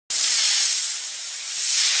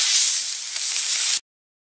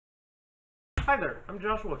Hi there, I'm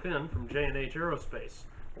Joshua Finn from J&H Aerospace.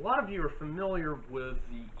 A lot of you are familiar with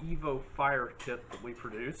the Evo Fire kit that we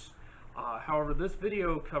produce. However, this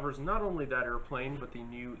video covers not only that airplane, but the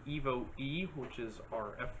new Evo E, which is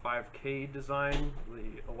our F5K design,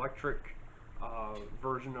 the electric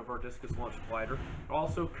version of our discus launch glider. It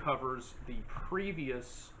also covers the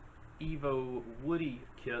previous Evo Woody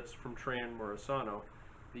kits from Tran Morisano,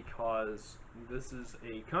 because this is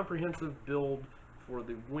a comprehensive build for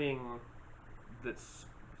the wing that's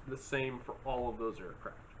the same for all of those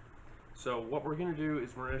aircraft. So what we're going to do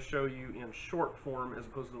is we're going to show you in short form, as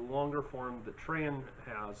opposed to the longer form that Tran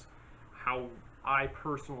has, how I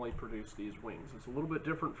personally produce these wings. It's a little bit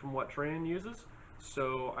different from what Tran uses,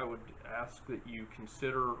 so I would ask that you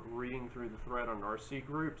consider reading through the thread on RC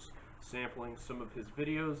Groups, sampling some of his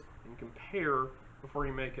videos, and compare before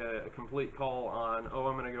you make a complete call on, oh,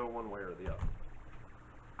 I'm going to go one way or the other.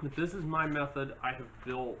 But this is my method. I have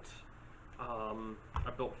built I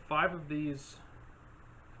built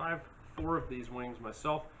four of these wings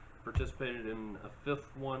myself, participated in a fifth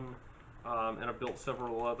one, and I built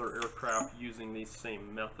several other aircraft using these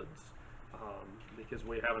same methods, because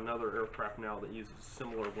we have another aircraft now that uses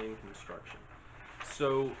similar wing construction.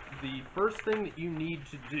 So the first thing that you need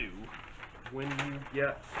to do when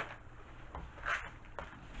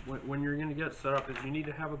you're going to get set up is you need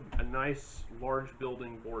to have a nice large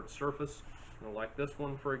building board surface, like this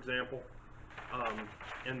one for example.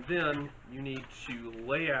 And then you need to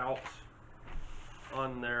lay out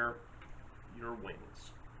on there your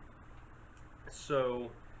wings.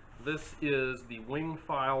 So this is the wing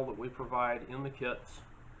file that we provide in the kits,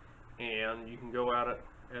 and you can go at it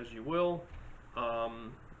as you will.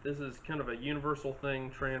 This is kind of a universal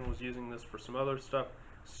thing. Tran was using this for some other stuff,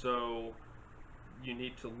 so you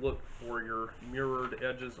need to look for your mirrored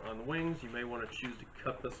edges on the wings. You may want to choose to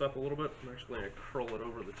cut this up a little bit. I'm actually going to curl it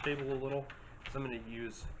over the table a little. So I'm going to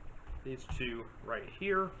use these two right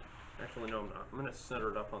here. Actually, no, I'm not. I'm going to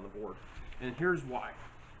center it up on the board. And here's why.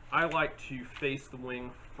 I like to face the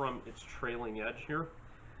wing from its trailing edge here.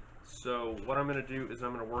 So what I'm going to do is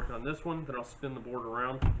I'm going to work on this one, then I'll spin the board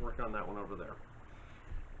around and work on that one over there.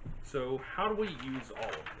 So how do we use all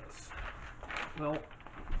of this? Well,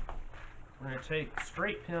 we're going to take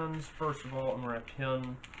straight pins first of all, and we're going to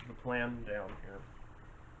pin the plan down here.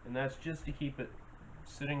 And that's just to keep it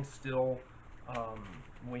sitting still.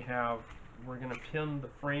 We're going to pin the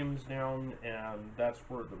frames down, and that's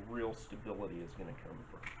where the real stability is going to come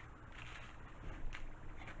from.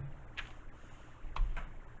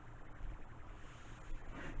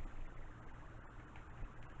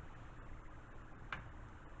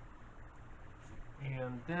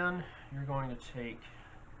 And then you're going to take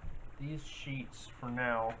these sheets for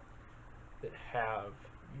now that have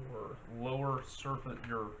your lower surface,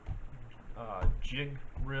 your jig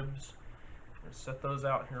ribs. I'm going to set those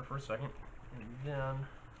out here for a second, and then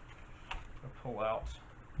I'll pull out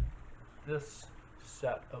this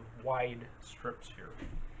set of wide strips here.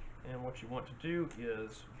 And what you want to do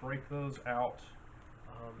is break those out.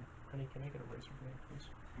 Honey, can I get a razor blade, please?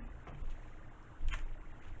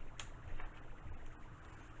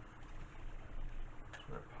 I'm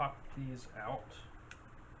going to pop these out.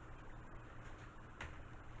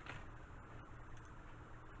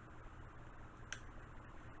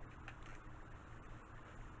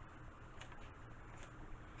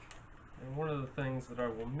 And one of the things that I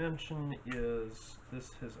will mention is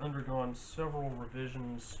this has undergone several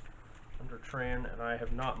revisions under Tran, and I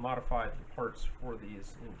have not modified the parts for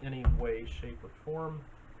these in any way, shape, or form.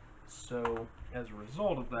 So as a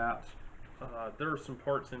result of that, there are some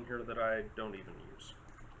parts in here that I don't even use.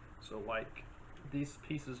 So like these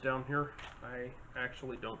pieces down here, I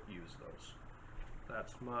actually don't use those.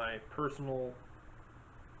 That's my personal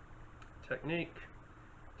technique.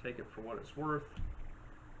 Take it for what it's worth.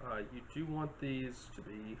 You do want these to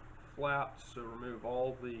be flat, so remove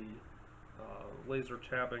all the laser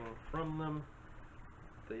tabbing from them.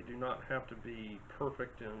 They do not have to be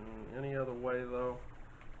perfect in any other way though,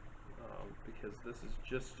 because this is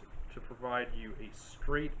just to provide you a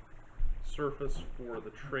straight surface for the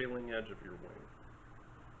trailing edge of your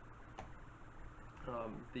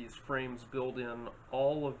wing. These frames build in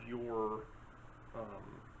all of your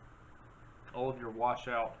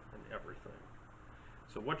washout and everything.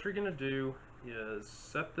 So what you're going to do is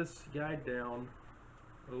set this guy down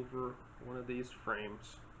over one of these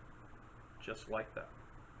frames, just like that.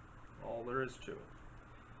 All there is to it.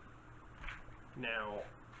 Now,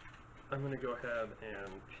 I'm going to go ahead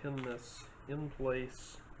and pin this in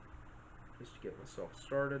place just to get myself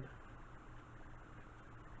started.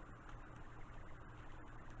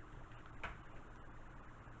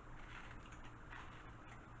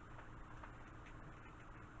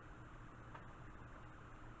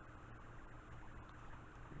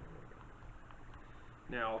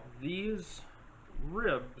 Now these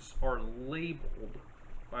ribs are labeled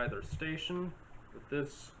by their station, but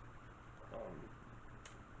this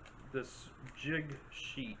this jig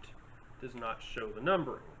sheet does not show the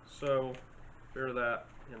numbering, so bear that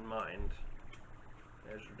in mind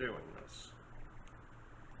as you're doing this.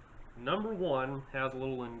 Number 1 has a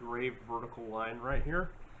little engraved vertical line right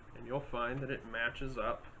here, and you'll find that it matches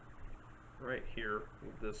up right here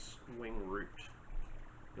with this wing root.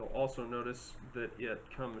 You'll also notice that it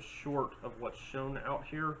comes short of what's shown out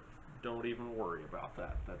here. Don't even worry about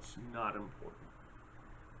that. That's not important.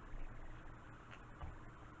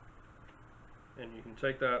 And you can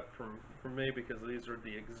take that from me, because these are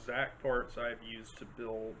the exact parts I've used to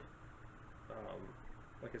build,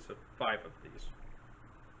 like I said, 5 of these.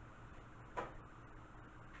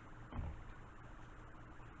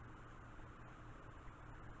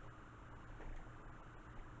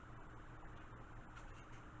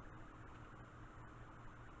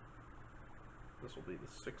 This will be the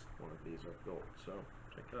 6th one of these I've built, so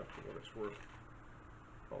take that for what it's worth.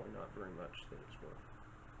 Probably not very much that it's worth.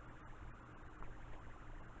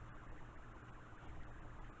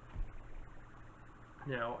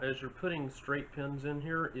 Now, as you're putting straight pins in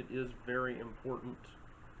here, it is very important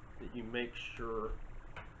that you make sure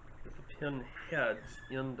that the pin heads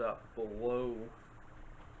end up below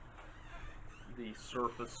the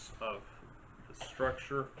surface of the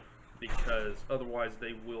structure, because otherwise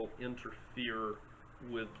they will interfere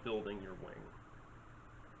with building your wing.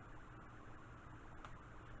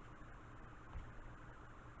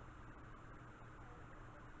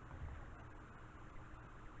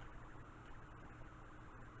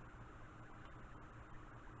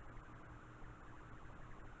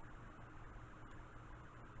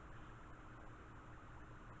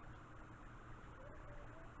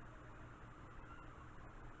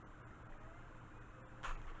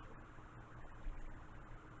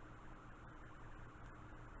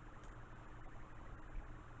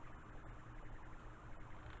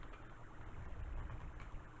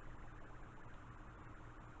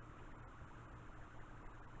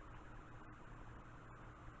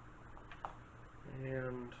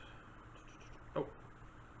 And, oh,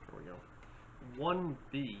 there we go.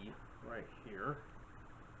 1B right here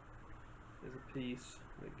is a piece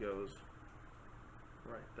that goes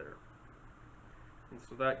right there. And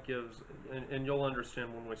so that gives, and you'll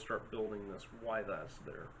understand when we start building this why that's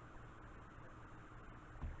there.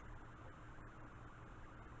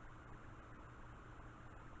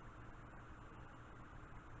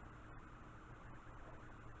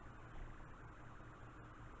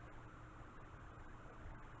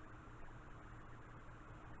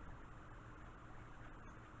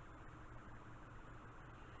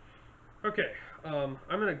 Okay, I'm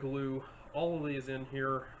going to glue all of these in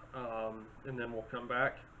here, and then we'll come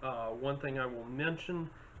back. One thing I will mention,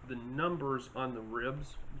 the numbers on the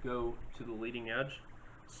ribs go to the leading edge.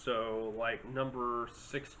 So like number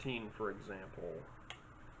 16, for example,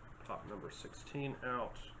 pop number 16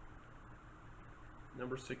 out.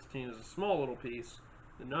 Number 16 is a small little piece.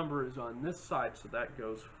 The number is on this side, so that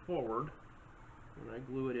goes forward, and I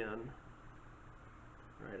glue it in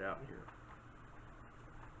right out here.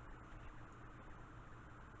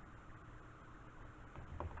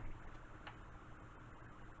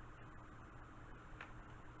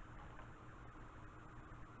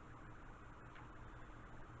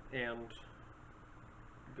 And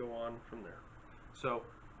go on from there. So,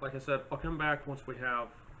 like I said, I'll come back once we have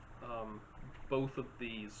both of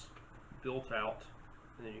these built out,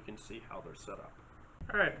 and then you can see how they're set up.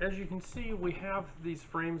 Alright, as you can see, we have these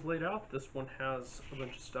frames laid out. This one has a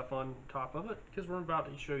bunch of stuff on top of it, because we're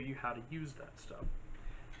about to show you how to use that stuff.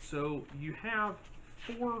 So, you have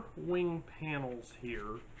 4 wing panels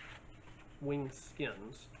here, wing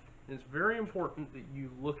skins. It's very important that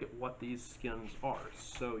you look at what these skins are.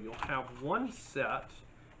 So you'll have one set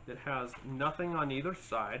that has nothing on either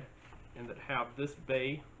side and that have this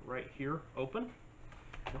bay right here open.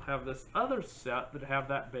 You'll have this other set that have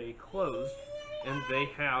that bay closed, and they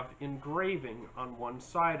have engraving on one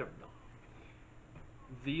side of them.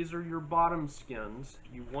 These are your bottom skins.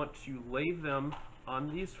 You want to lay them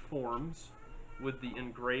on these forms with the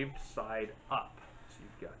engraved side up. So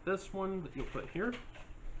you've got this one that you'll put here.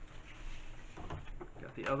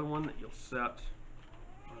 Got the other one that you'll set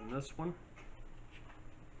on this one.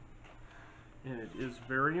 And it is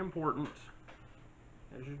very important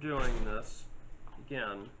as you're doing this,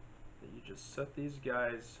 again, that you just set these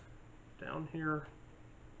guys down here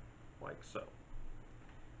like so.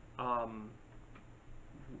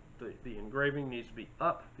 The engraving needs to be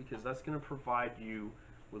up, because that's going to provide you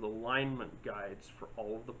with alignment guides for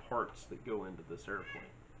all of the parts that go into this airplane.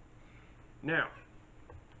 Now,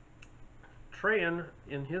 Trey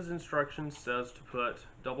in his instructions says to put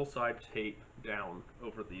double-side tape down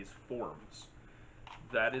over these forms.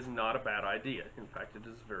 That is not a bad idea. In fact, it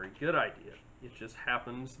is a very good idea. It just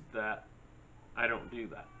happens that I don't do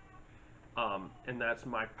that. And that's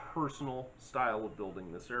my personal style of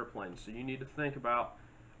building this airplane. So you need to think about,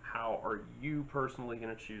 how are you personally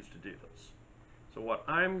going to choose to do this? So what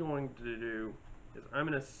I'm going to do is I'm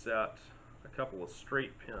going to set a couple of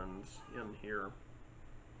straight pins in here.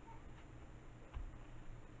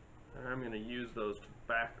 And I'm going to use those to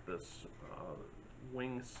back this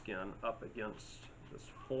wing skin up against this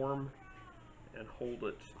form and hold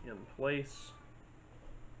it in place.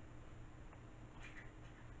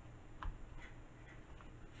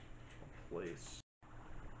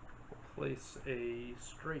 Place a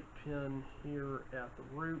straight pin here at the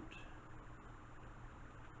root.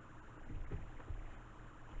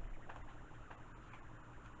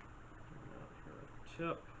 And out here at the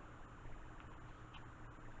tip.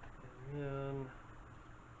 And then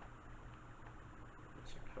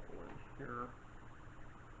there's a couple in here.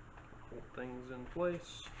 Hold things in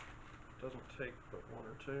place. Doesn't take but one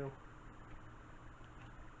or two.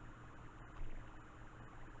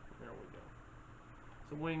 There we go.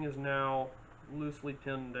 The wing is now loosely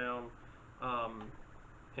pinned down,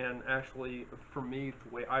 and actually, for me,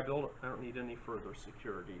 the way I build it, I don't need any further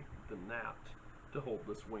security than that to hold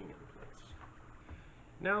this wing in place.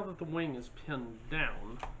 Now that the wing is pinned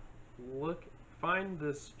down, find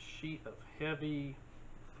this sheet of heavy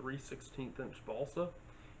 3/16 inch balsa,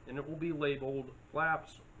 and it will be labeled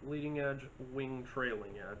flaps, leading edge, wing,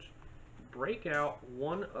 trailing edge. Break out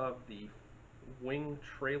one of the wing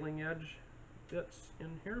trailing edge bits in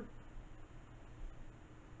here.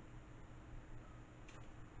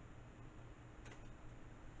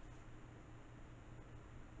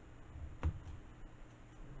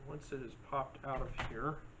 Once it is popped out of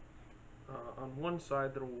here, on one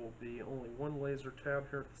side there will be only one laser tab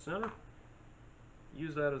here at the center.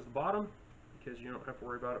 Use that as the bottom because you don't have to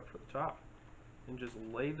worry about it for the top. And just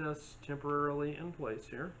lay this temporarily in place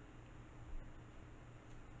here.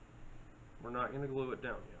 We're not going to glue it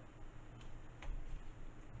down yet.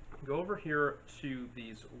 Go over here to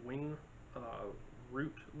these wing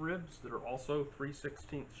root ribs that are also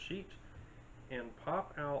 3/16 sheet and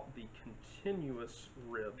pop out the continuous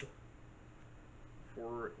rib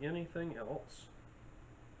for anything else.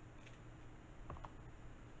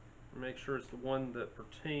 Make sure it's the one that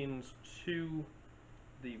pertains to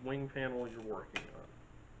the wing panel you're working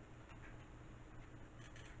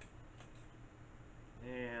on.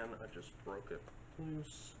 And I just broke it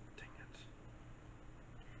loose. Dang it.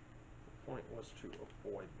 The point was to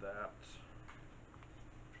avoid that.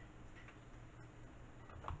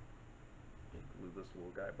 Glue this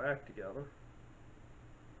little guy back together.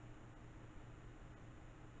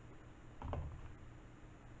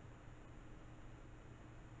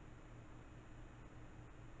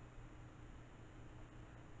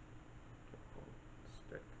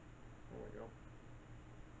 Stick. There we go.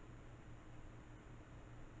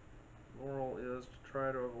 Moral is to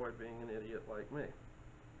try to avoid being an idiot like me.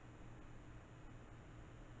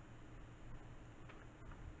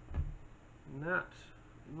 And that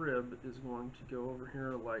rib is going to go over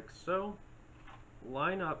here like so.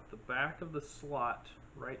 Line up the back of the slot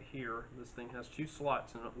right here. This thing has two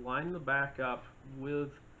slots in it. Line the back up with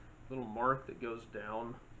a little mark that goes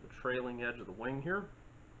down the trailing edge of the wing here.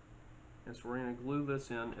 And so we're going to glue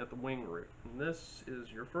this in at the wing root. And this is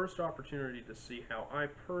your first opportunity to see how I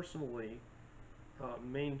personally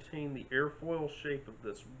maintain the airfoil shape of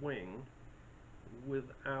this wing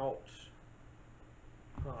without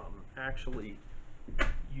actually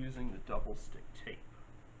using the double stick tape.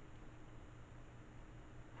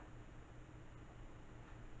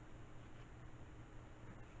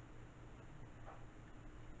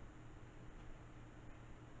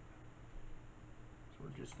 So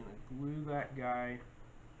we're just going to glue that guy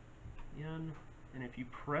in, and if you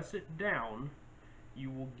press it down, you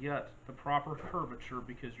will get the proper curvature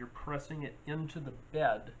because you're pressing it into the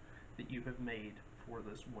bed that you have made for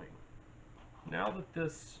this wing. Now that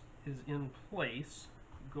this is in place,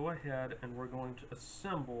 go ahead and we're going to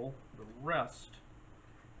assemble the rest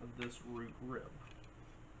of this root rib.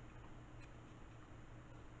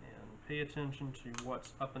 And pay attention to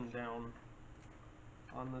what's up and down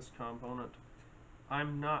on this component.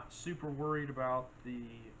 I'm not super worried about the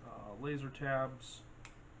laser tabs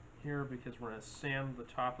here because we're going to sand the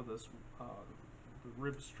top of this the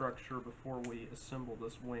rib structure before we assemble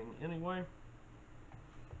this wing anyway.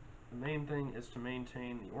 The main thing is to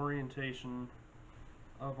maintain the orientation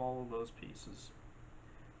of all of those pieces.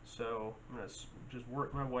 So I'm going to just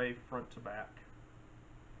work my way front to back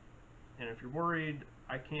And if you're worried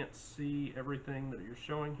I can't see everything that you're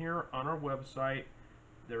showing here, on our website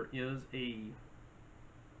there is a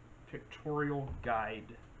pictorial guide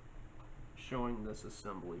showing this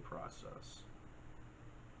assembly process.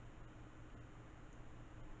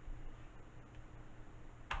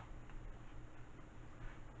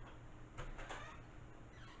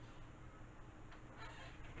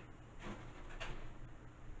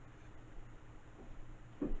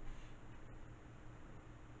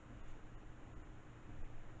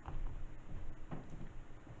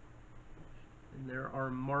 And there are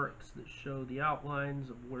marks that show the outlines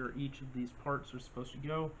of where each of these parts are supposed to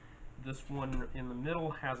go. This one in the middle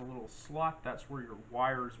has a little slot. That's where your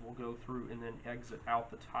wires will go through and then exit out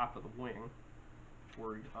the top of the wing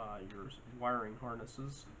for your wiring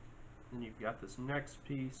harnesses. Then you've got this next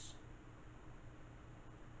piece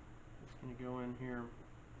that's going to go in here.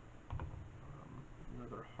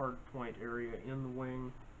 Another hard point area in the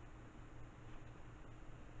wing.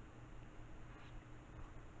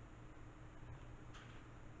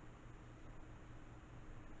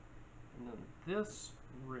 And then this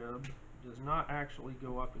rib does not actually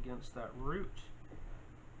go up against that root.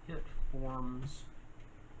 It forms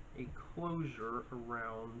a closure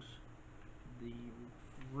around the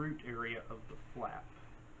root area of the flap.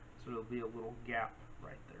 So there'll be a little gap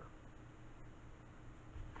right there.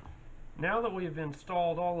 Now that we've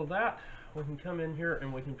installed all of that, we can come in here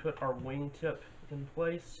and we can put our wingtip in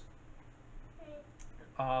place.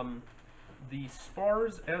 The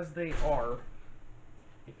spars as they are,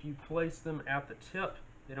 if you place them at the tip,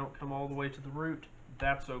 they don't come all the way to the root,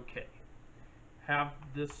 that's okay. Have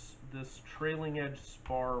this trailing edge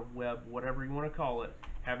spar, web, whatever you want to call it,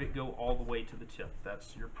 have it go all the way to the tip.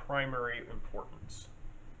 That's your primary importance.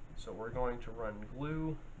 So we're going to run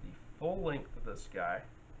glue the full length of this guy.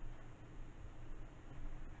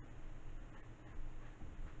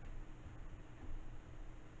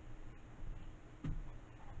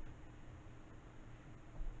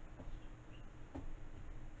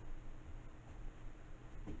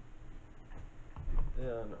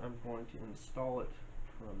 Then I'm going to install it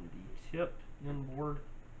from the tip inboard,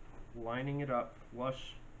 lining it up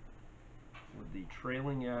flush with the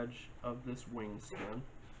trailing edge of this wing skin.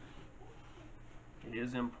 It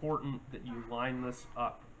is important that you line this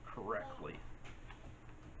up correctly,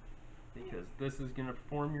 because this is going to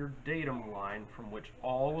form your datum line from which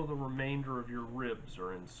all of the remainder of your ribs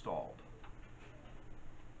are installed.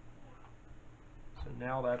 So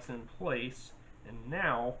now that's in place, and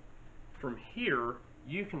now from here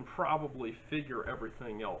you can probably figure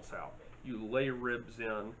everything else out. You lay ribs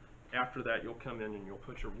in, after that you'll come in and you'll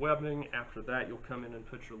put your webbing, after that you'll come in and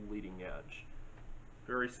put your leading edge.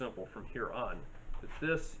 Very simple from here on. But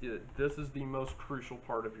this is the most crucial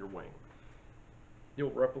part of your wing.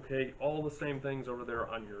 You'll replicate all the same things over there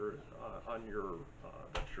on your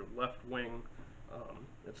that's your left wing,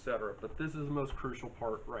 etc. But this is the most crucial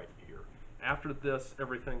part right here. After this,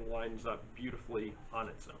 everything lines up beautifully on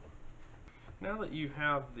its own. Now that you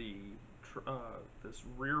have the this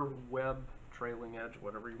rear web, trailing edge,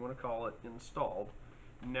 whatever you want to call it, installed,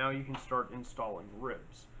 now you can start installing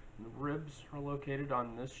ribs. And the ribs are located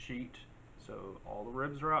on this sheet, so all the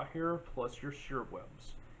ribs are out here, plus your shear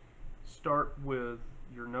webs. Start with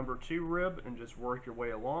your number 2 rib and just work your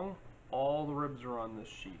way along. All the ribs are on this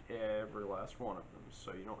sheet, every last one of them,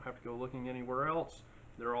 so you don't have to go looking anywhere else.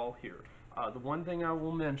 They're all here. The one thing I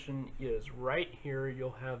will mention is right here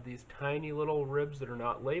you'll have these tiny little ribs that are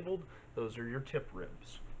not labeled. Those are your tip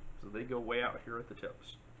ribs. So they go way out here at the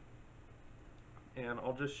tips. And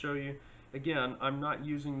I'll just show you, again, I'm not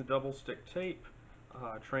using the double stick tape.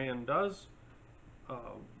 Tran does.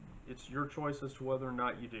 It's your choice as to whether or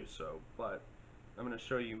not you do so, but I'm going to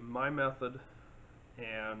show you my method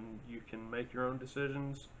and you can make your own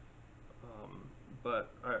decisions.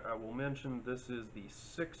 But I will mention this is the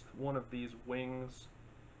 6th one of these wings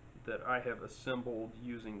that I have assembled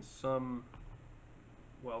using some,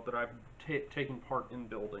 well, that I've taken part in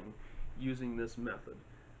building using this method.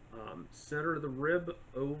 Center the rib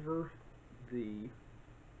over the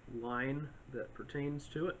line that pertains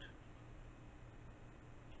to it.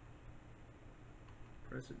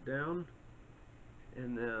 Press it down,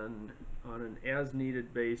 and then on an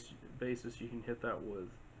as-needed basis you can hit that with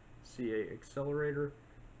CA accelerator.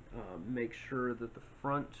 Make sure that the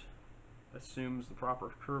front assumes the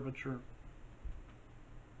proper curvature.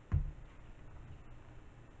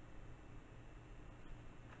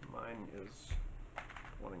 Mine is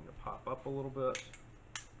wanting to pop up a little bit.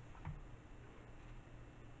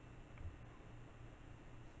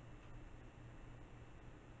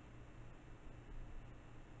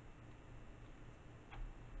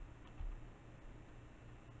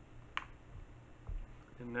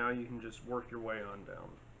 and now you can just work your way on down.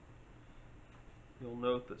 You'll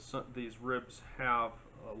note that these ribs have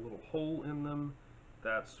a little hole in them.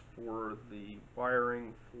 That's for the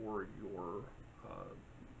wiring for your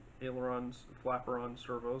ailerons, flaperon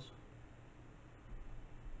servos.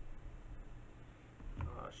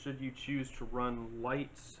 Should you choose to run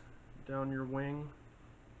lights down your wing,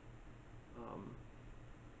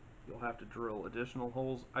 you'll have to drill additional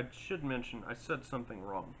holes. I should mention, I said something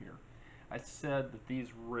wrong here. I said that these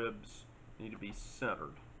ribs need to be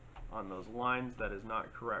centered on those lines. That is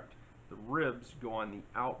not correct. The ribs go on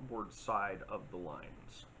the outboard side of the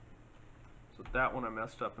lines. So that one I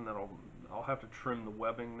messed up, and then I'll have to trim the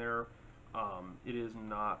webbing there. It is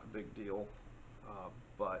not a big deal,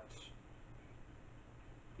 but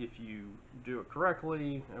if you do it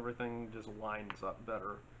correctly, everything just lines up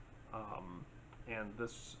better. And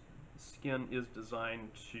this skin is designed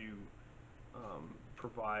to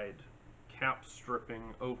provide cap stripping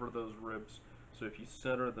over those ribs, so if you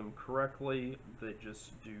center them correctly, they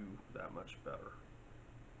just do that much better.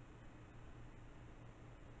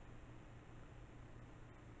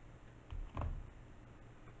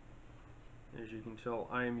 As you can tell,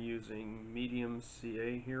 I am using medium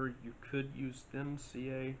CA here. You could use thin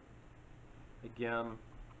CA. Again,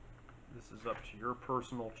 this is up to your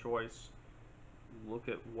personal choice. Look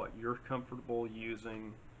at what you're comfortable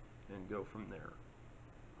using and go from there.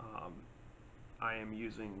 I am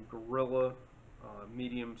using Gorilla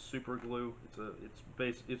medium super glue.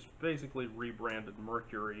 It's basically rebranded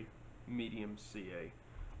Mercury medium CA,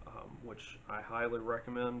 which I highly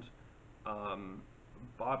recommend.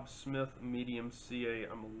 Bob Smith medium CA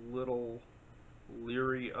I'm a little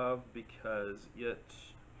leery of because it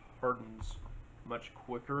hardens much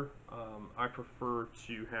quicker. I prefer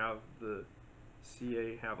to have the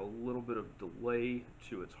CA have a little bit of delay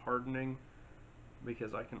to its hardening,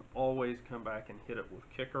 because I can always come back and hit it with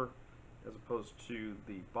kicker, as opposed to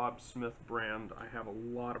the Bob Smith brand. I have a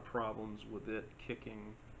lot of problems with it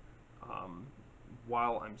kicking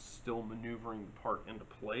while I'm still maneuvering the part into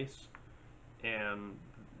place. And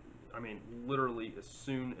I mean, literally as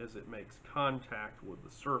soon as it makes contact with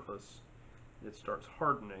the surface, it starts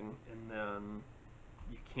hardening, and then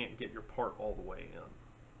you can't get your part all the way in.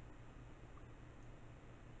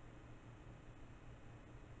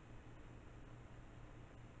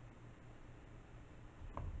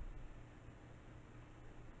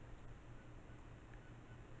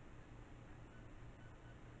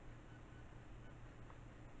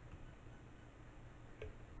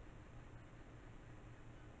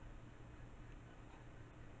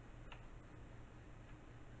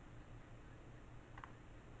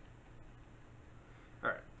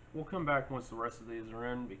 Alright, we'll come back once the rest of these are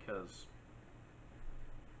in, because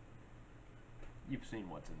you've seen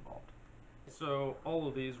what's involved. So all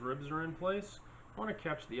of these ribs are in place. I want to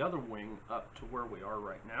catch the other wing up to where we are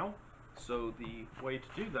right now. So the way to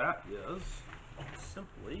do that is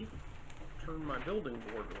simply turn my building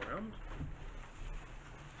board around.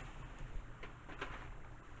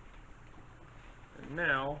 And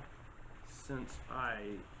now, since I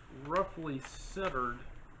roughly centered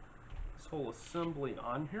this whole assembly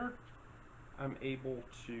on here, I'm able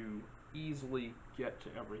to easily get to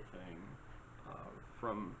everything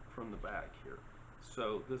from the back here.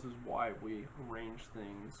 So this is why we arrange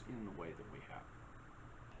things in the way that we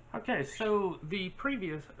have. Okay, so the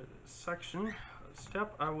previous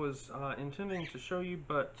step I was intending to show you,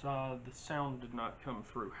 but the sound did not come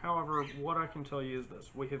through. However, what I can tell you is this: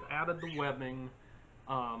 we have added the webbing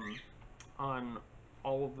on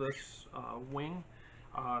all of this wing.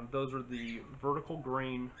 Those are the vertical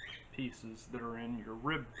grain pieces that are in your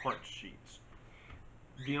rib part sheets.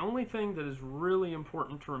 The only thing that is really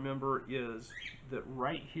important to remember is that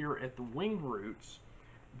right here at the wing roots,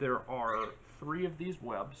 there are 3 of these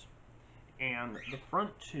webs, and the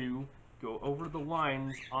front 2 go over the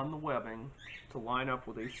lines on the webbing to line up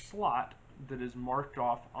with a slot that is marked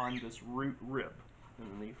off on this root rib.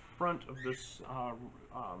 And the front of this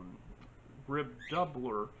rib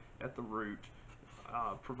doubler at the root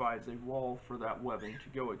provides a wall for that webbing to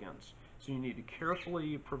go against. So you need to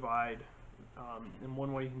carefully provide, and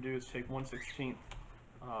one way you can do is take 1/16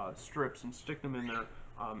 strips and stick them in there,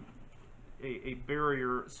 a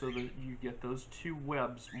barrier so that you get those 2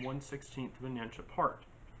 webs 1/16 of an inch apart.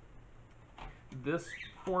 This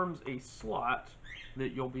forms a slot that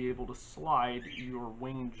you'll be able to slide your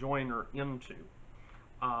wing joiner into.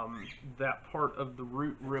 That part of the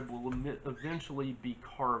root rib will eventually be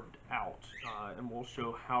carved out, and we'll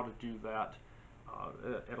show how to do that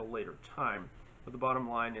at a later time. But the bottom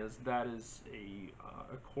line is that is a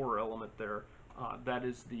core element there. That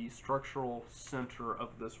is the structural center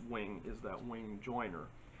of this wing, is that wing joiner.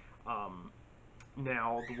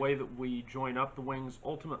 Now, the way that we join up the wings,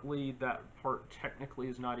 ultimately that part technically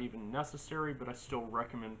is not even necessary, but I still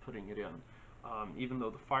recommend putting it in. Even though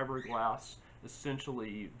the fiberglass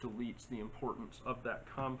essentially deletes the importance of that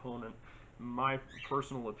component, my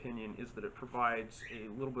personal opinion is that it provides a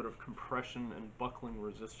little bit of compression and buckling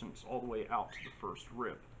resistance all the way out to the first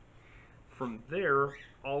rib. From there,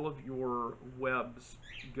 all of your webs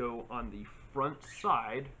go on the front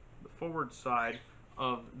side, the forward side,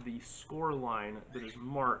 of the score line that is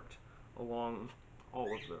marked along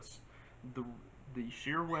all of this. The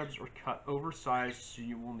shear webs are cut oversized, so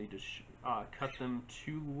you will need to cut them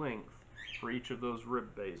to length for each of those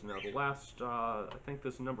rib bays. Now the last, I think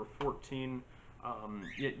this number 14,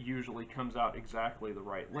 it usually comes out exactly the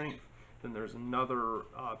right length. Then there's another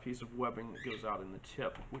piece of webbing that goes out in the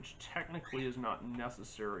tip, which technically is not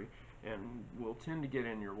necessary and will tend to get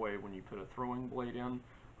in your way when you put a throwing blade in.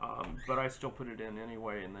 But I still put it in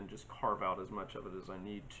anyway and then just carve out as much of it as I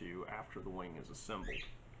need to after the wing is assembled.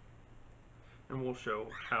 And we'll show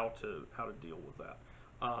how to deal with that.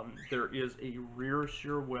 There is a rear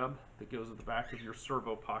shear web that goes at the back of your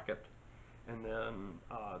servo pocket, and then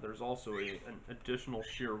there's also an additional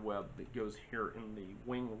shear web that goes here in the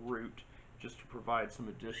wing root just to provide some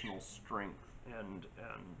additional strength and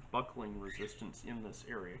buckling resistance in this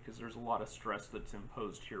area, because there's a lot of stress that's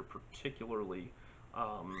imposed here, particularly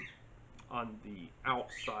on the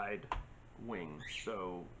outside wing.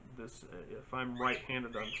 So this, if I'm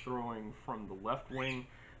right-handed, I'm throwing from the left wing.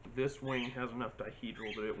 This wing has enough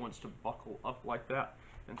dihedral that it wants to buckle up like that,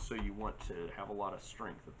 and so you want to have a lot of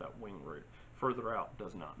strength at that wing root. Further out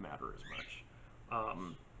does not matter as much.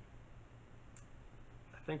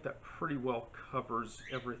 I think that pretty well covers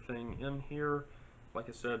everything in here. Like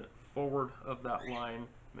I said, forward of that line,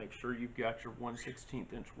 make sure you've got your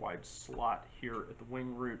 1/16 inch wide slot here at the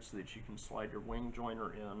wing root so that you can slide your wing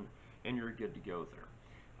joiner in and you're good to go there.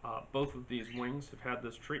 Both of these wings have had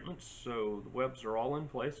this treatment, so the webs are all in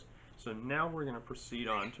place. So now we're going to proceed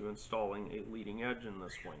on to installing a leading edge in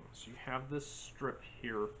this wing. So you have this strip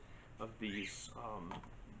here of these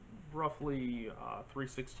roughly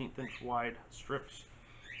 3/16 inch wide strips.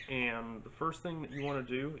 And the first thing that you want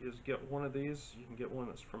to do is get one of these. You can get one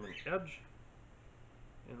that's from an edge,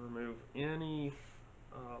 and remove any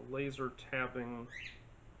laser tabbing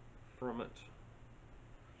from it.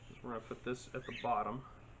 We're going to put this at the bottom,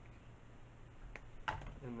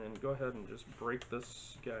 and then go ahead and just break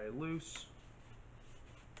this guy loose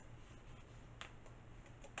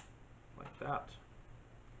like that.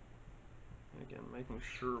 And again, making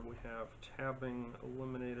sure we have tabbing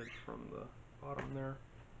eliminated from the bottom there.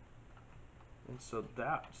 And so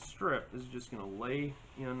that strip is just going to lay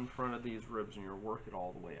in front of these ribs, and you'll work it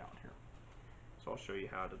all the way out here. So I'll show you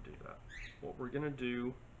how to do that. What we're going to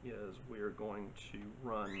do is we are going to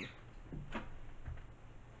run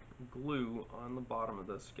glue on the bottom of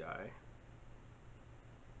this guy.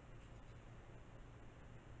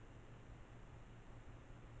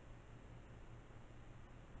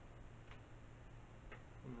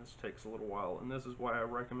 And this takes a little while, and this is why I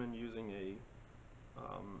recommend using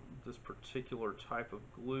this particular type of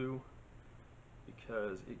glue,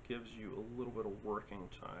 because it gives you a little bit of working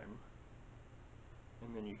time,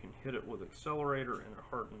 and then you can hit it with accelerator and it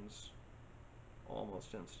hardens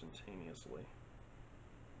almost instantaneously.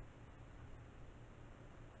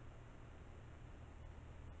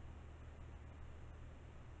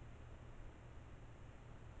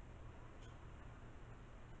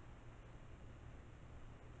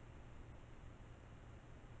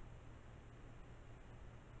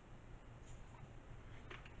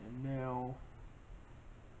 And now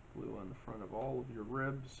glue on the front of all of your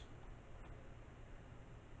ribs.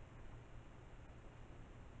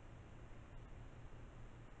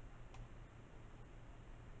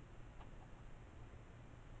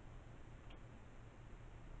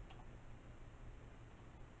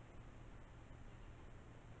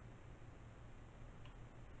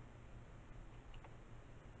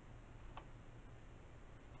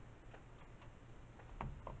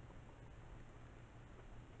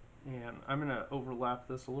 And I'm going to overlap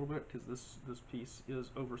this a little bit because this piece is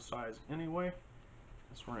oversized anyway.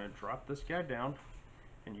 So we're going to drop this guy down,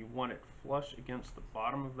 and you want it flush against the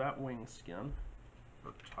bottom of that wing skin,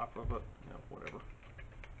 or top of it, you know, whatever,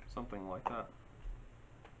 something like that.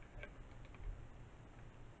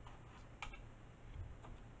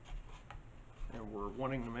 And we're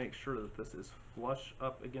wanting to make sure that this is flush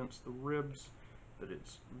up against the ribs, that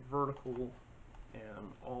it's vertical,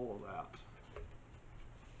 and all of that.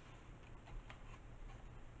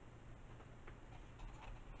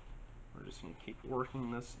 We're just going to keep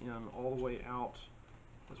working this in all the way out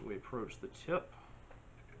as we approach the tip.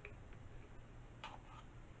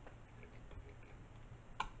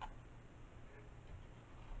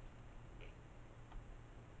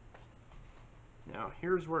 Now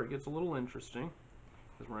here's where it gets a little interesting,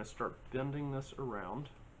 because when I start bending this around,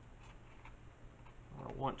 what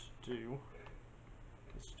I want to do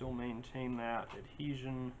is still maintain that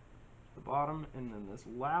adhesion to the bottom, and then this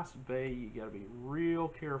last bay, you got to be real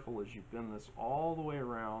careful as you bend this all the way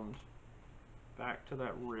around back to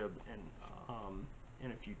that rib,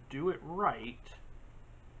 and if you do it right,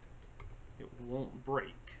 it won't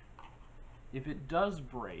break. If it does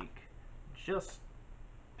break, just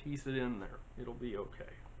piece it in there. It'll be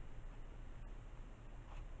okay.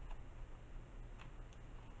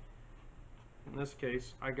 In this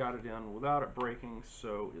case, I got it in without it breaking,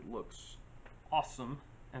 so it looks awesome,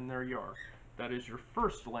 and there you are. That is your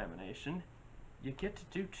first lamination. You get to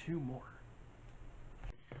do 2 more.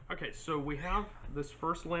 Okay, so we have this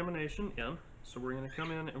first lamination in, so we're going to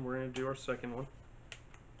come in and we're going to do our second one.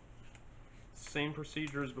 Same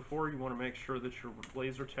procedure as before. You want to make sure that your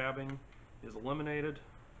laser tabbing is eliminated.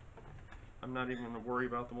 I'm not even going to worry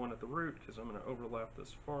about the one at the root because I'm going to overlap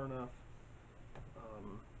this far enough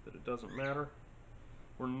that it doesn't matter.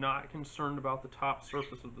 We're not concerned about the top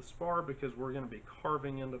surface of the spar because we're going to be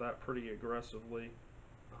carving into that pretty aggressively,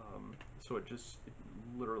 so it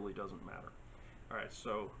literally doesn't matter. Alright,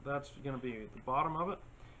 so that's going to be the bottom of it.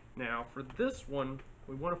 Now for this one,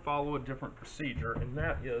 we want to follow a different procedure, and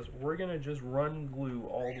that is we're going to just run glue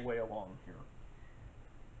all the way along here.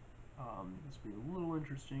 This will be a little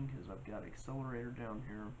interesting because I've got accelerator down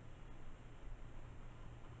here.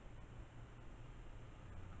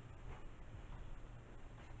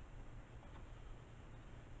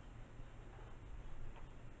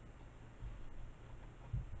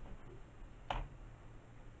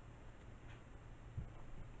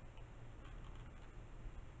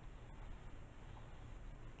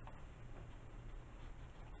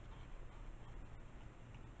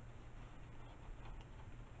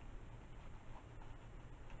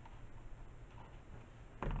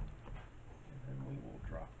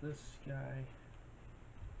 This guy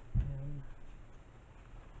in,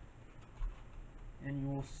 and you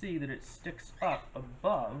will see that it sticks up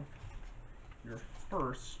above your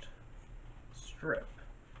first strip,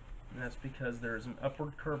 and that's because there's an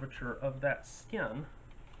upward curvature of that skin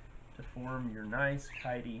to form your nice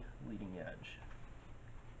tidy leading edge.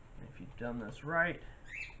 And if you've done this right,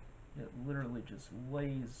 it literally just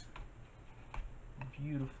lays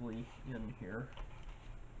beautifully in here.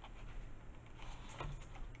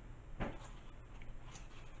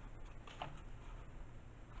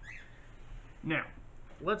 Now,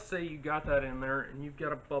 let's say you got that in there and you've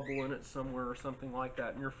got a bubble in it somewhere or something like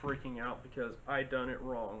that, and you're freaking out because I done it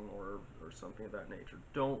wrong or something of that nature.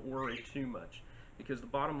 Don't worry too much, because the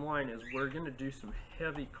bottom line is we're going to do some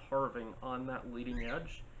heavy carving on that leading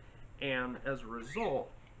edge, and as a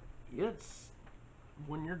result,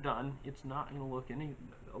 when you're done, it's not going to look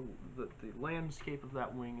the landscape of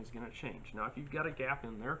that wing is going to change. Now, if you've got a gap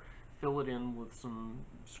in there, fill it in with some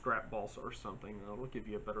scrap balsa or something. That'll give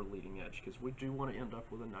you a better leading edge, because we do want to end up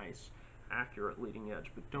with a nice, accurate leading edge.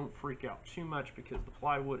 But don't freak out too much, because the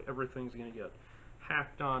plywood, everything's going to get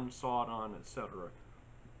hacked on, sawed on, etc.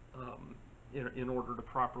 In order to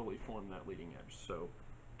properly form that leading edge. So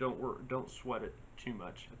don't sweat it too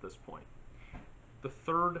much at this point. The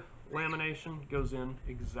third lamination goes in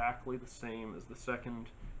exactly the same as the second.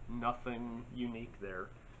 Nothing unique there.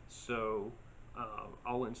 So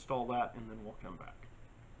I'll install that and then we'll come back.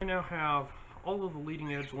 We now have all of the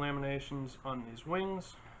leading edge laminations on these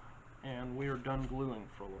wings, and we are done gluing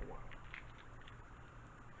for a little while.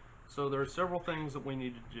 So there are several things that we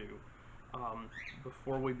need to do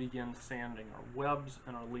before we begin sanding our webs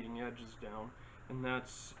and our leading edges down, and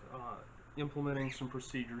that's implementing some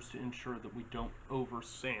procedures to ensure that we don't over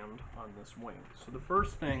sand on this wing. So the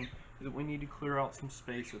first thing is that we need to clear out some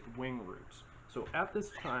space at the wing roots. So at this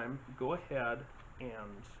time, go ahead and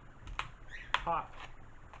pop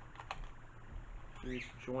these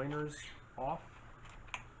joiners off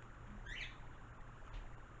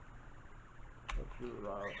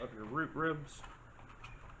of your root ribs.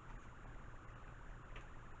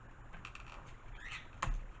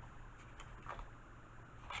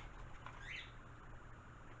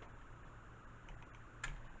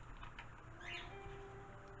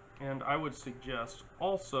 And I would suggest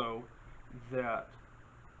also that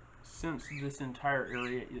since this entire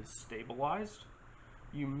area is stabilized,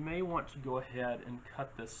 you may want to go ahead and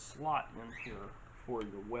cut this slot in here for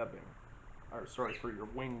your webbing, or sorry, for your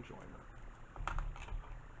wing joiner.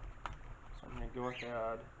 So I'm going to go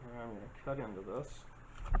ahead and I'm going to cut into this.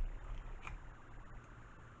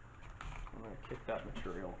 I'm going to kick that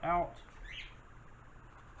material out.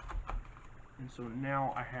 And so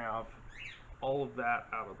now I have all of that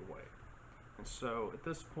out of the way. And so at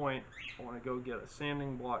this point, I want to go get a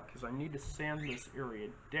sanding block because I need to sand this area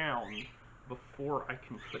down before I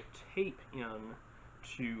can put tape in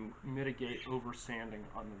to mitigate over sanding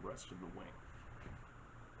on the rest of the wing.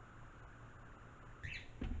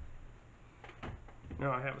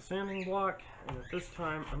 Now I have a sanding block, and at this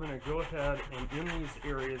time I'm going to go ahead and in these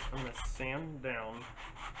areas I'm going to sand down,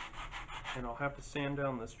 and I'll have to sand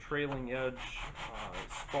down this trailing edge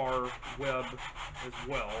spar web as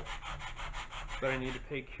well. But I need to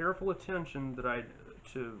pay careful attention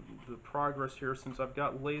to the progress here, since I've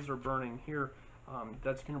got laser burning here.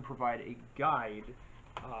 That's going to provide a guide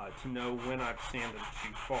to know when I've sanded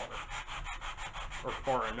too far, or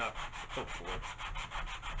far enough, hopefully.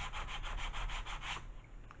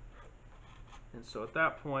 And so at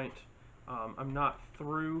that point, I'm not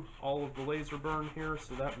through all of the laser burn here,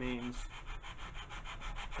 so that means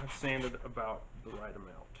I've sanded about the right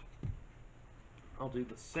amount. I'll do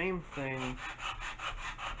the same thing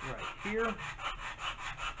right here.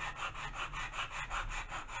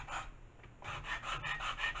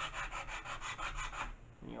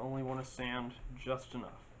 You only want to sand just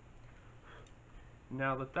enough.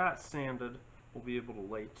 Now that that's sanded, we'll be able to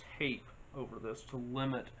lay tape over this to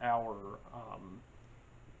limit our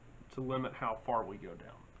how far we go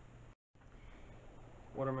down.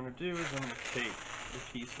 What I'm going to do is I'm going to take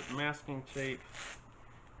a piece of masking tape,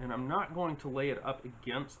 and I'm not going to lay it up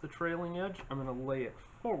against the trailing edge. I'm going to lay it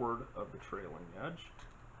forward of the trailing edge.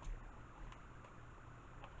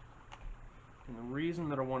 And the reason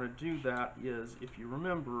that I want to do that is, if you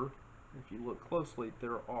remember, if you look closely,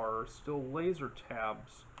 there are still laser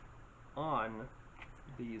tabs on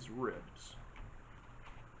these ribs.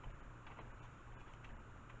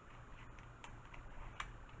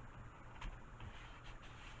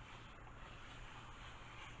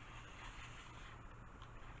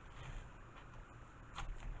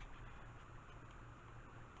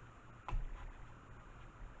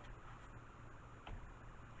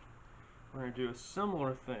 We're going to do a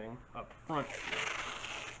similar thing up front here.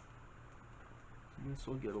 This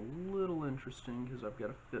will get a little interesting because I've got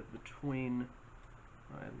to fit between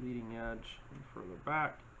my leading edge and further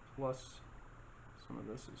back, plus some of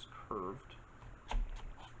this is curved.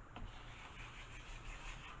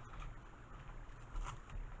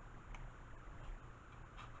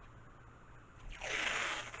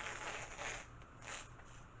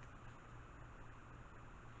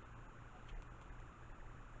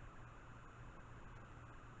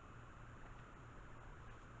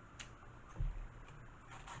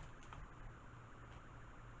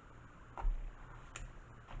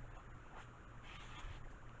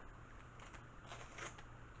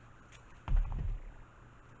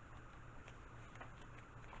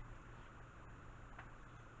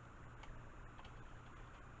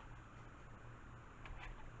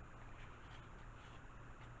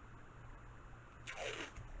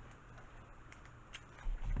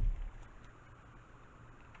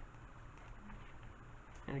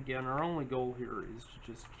 And again, our only goal here is to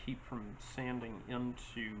just keep from sanding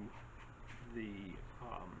into the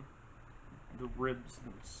ribs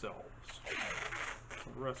themselves.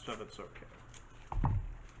 The rest of it's okay.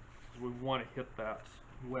 We want to hit that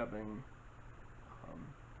webbing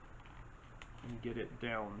and get it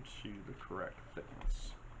down to the correct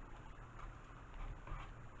thickness.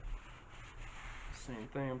 Same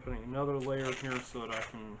thing, I'm putting another layer here so that I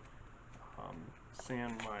can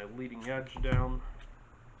sand my leading edge down.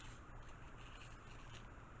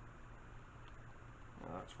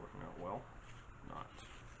 Now that's working out well. Not.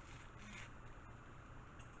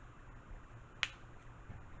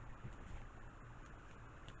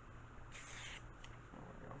 There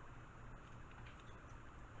we go.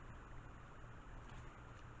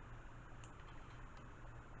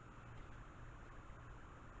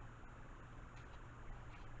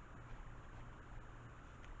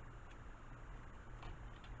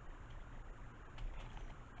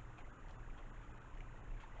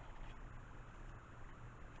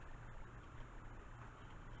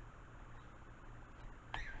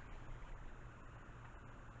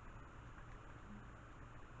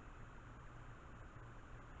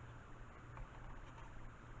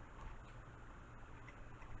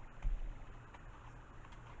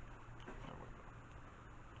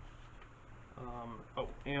 Oh,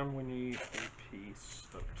 and we need a piece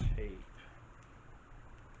of tape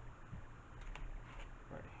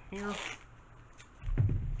right here.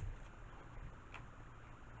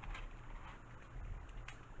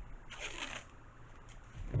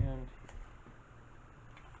 And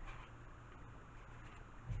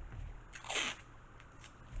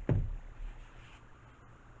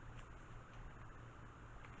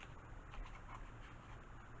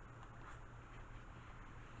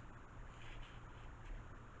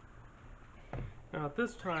Now at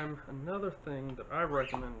this time, another thing that I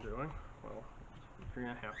recommend doing, well, you're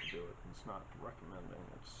going to have to do it, it's not recommending,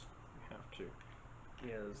 it's you have to,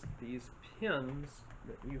 is these pins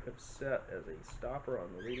that you have set as a stopper on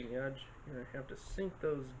the leading edge, you're going to have to sink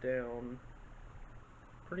those down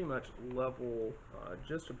pretty much level,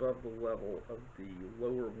 just above the level of the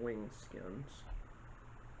lower wing skins.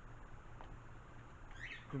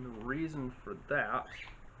 And the reason for that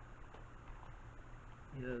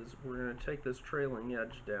is we're going to take this trailing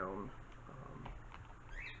edge down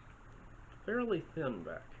fairly thin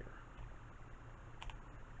back here.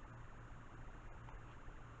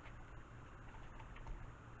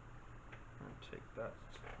 I'm going to take that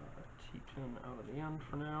T-pin out of the end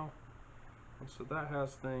for now. And so that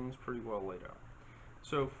has things pretty well laid out.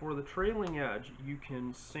 So for the trailing edge, you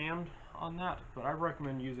can sand on that, but I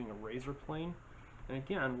recommend using a razor plane. And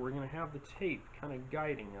again, we're going to have the tape kind of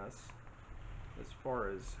guiding us as far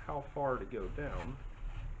as how far to go down.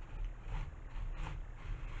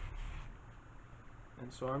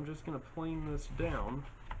 And so I'm just going to plane this down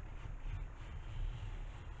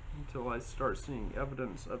until I start seeing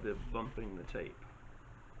evidence of it bumping the tape.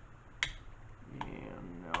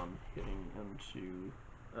 And now I'm hitting into,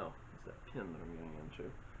 oh, it's that pin that I'm getting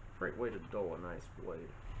into. Great way to dull a nice blade.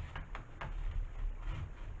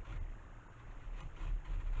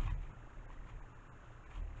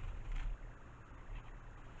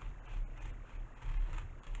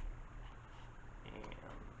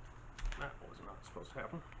 And that was not supposed to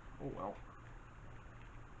happen. Oh well.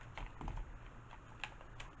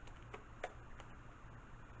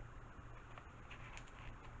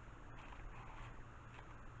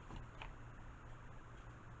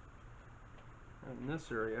 In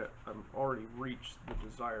this area, I've already reached the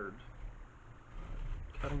desired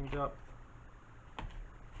cutting depth.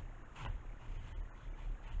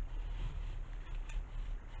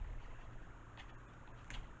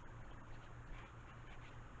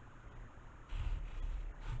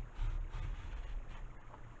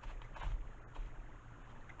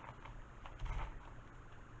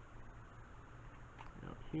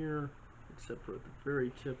 Now here, except for at the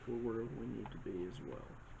very tip where we need to be as well.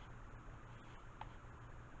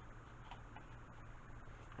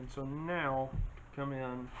 And so now, come in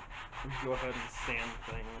and go ahead and sand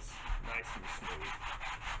things nice and smooth.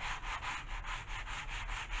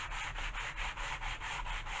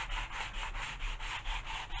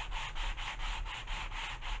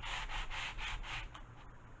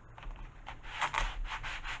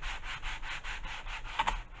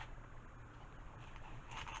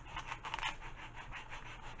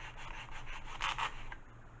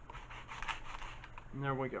 And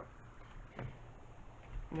there we go.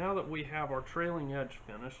 Now that we have our trailing edge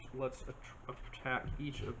finished, let's attack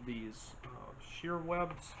each of these shear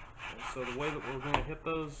webs. And so the way that we're going to hit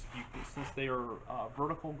those, since they are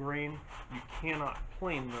vertical grain, you cannot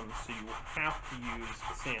plane them, so you will have to use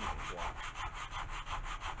a sanding block.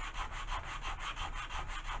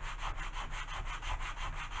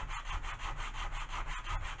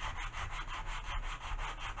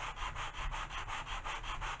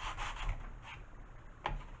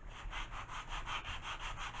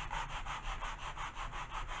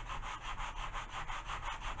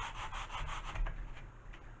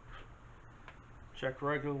 Check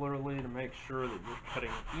regularly to make sure that you're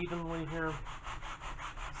cutting evenly here,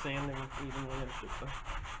 sanding evenly, I should say.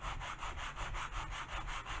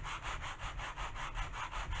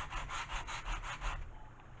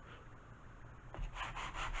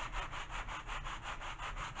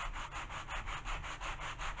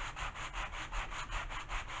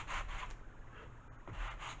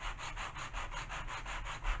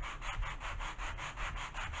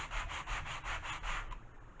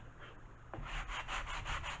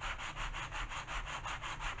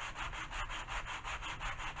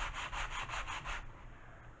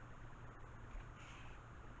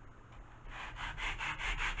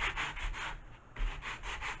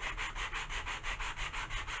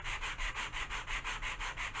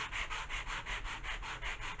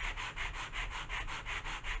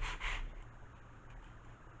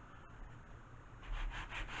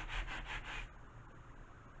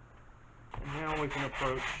 Now we can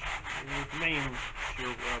approach the main shear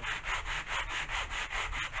web.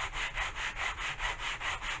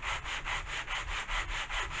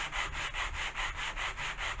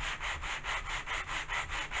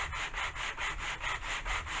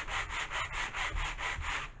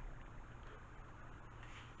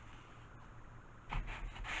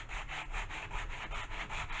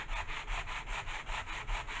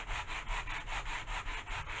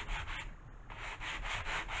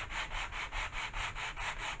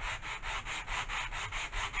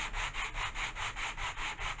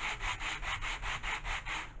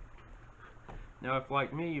 Now if,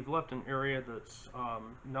 like me, you've left an area that's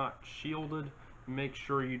not shielded, make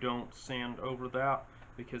sure you don't sand over that,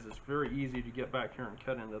 because it's very easy to get back here and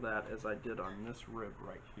cut into that, as I did on this rib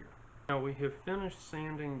right here. Now we have finished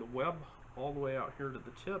sanding the web all the way out here to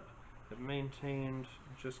the tip, have maintained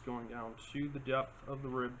just going down to the depth of the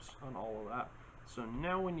ribs on all of that. So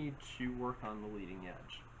now we need to work on the leading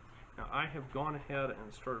edge. Now I have gone ahead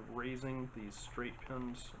and started raising these straight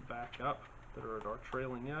pins back up that are at our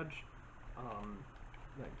trailing edge.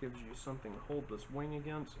 That gives you something to hold this wing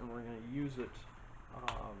against, and we're going to use it,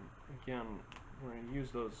 again, we're going to use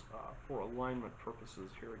those for alignment purposes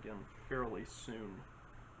here again fairly soon.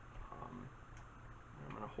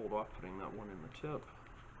 I'm going to hold off putting that one in the tip.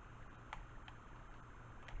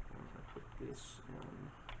 I'm going to put this in.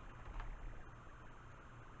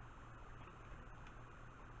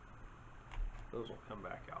 Those will come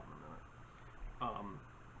back out in a minute.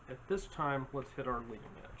 At this time, let's hit our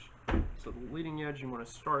leading edge. So the leading edge, you want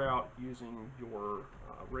to start out using your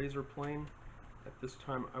razor plane. At this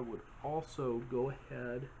time, I would also go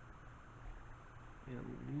ahead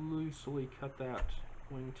and loosely cut that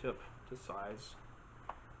wingtip to size,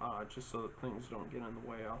 just so that things don't get in the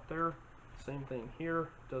way out there. Same thing here,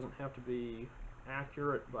 doesn't have to be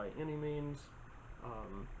accurate by any means,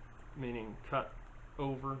 meaning cut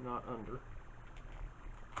over, not under.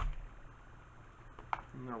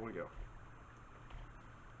 And there we go.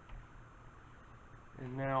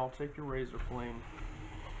 And now take your razor plane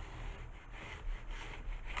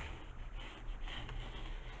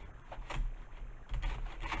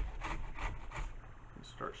and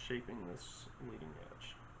start shaping this leading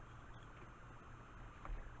edge.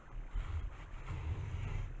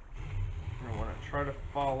 I want to try to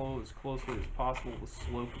follow as closely as possible the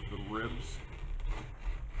slope of the ribs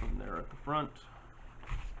from there at the front.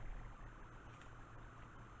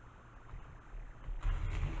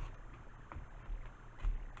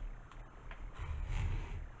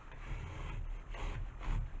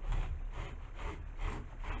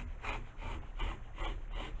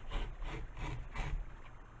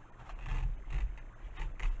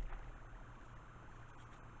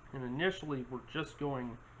 And initially, we're just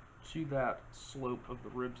going to that slope of the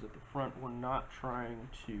ribs at the front. We're not trying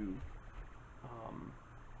to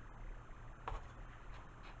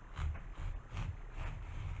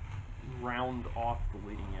round off the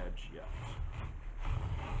leading edge yet.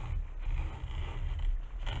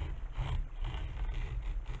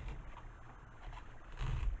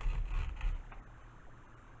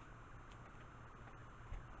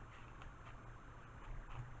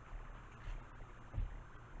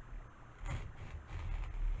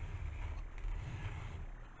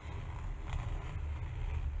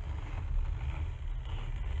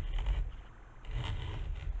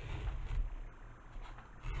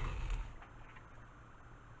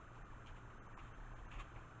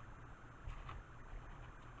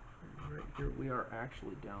 Here we are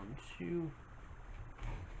actually down to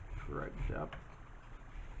correct depth.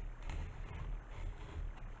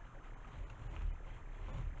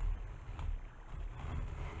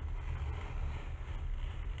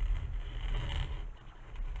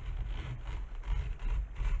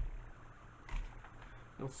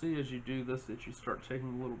 You'll see as you do this that you start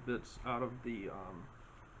taking little bits out of the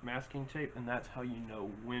masking tape, and that's how you know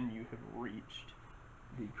when you have reached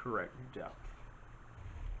the correct depth.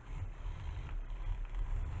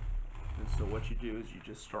 And so what you do is you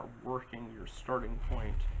just start working your starting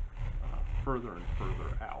point further and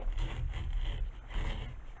further out.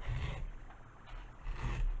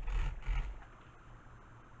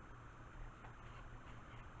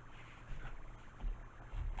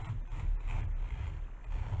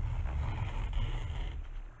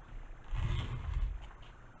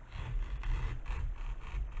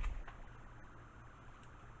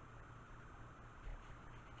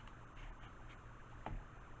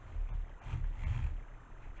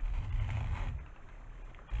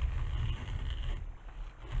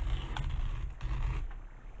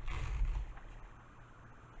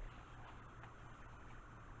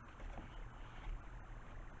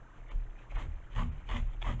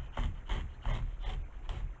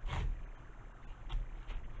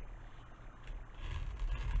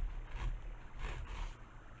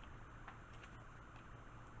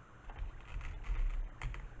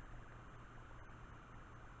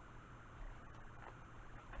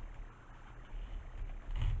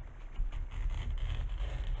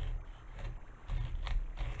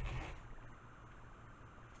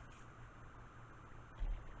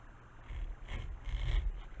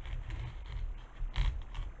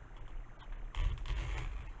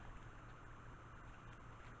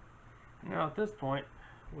 Now at this point,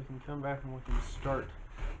 we can come back and we can start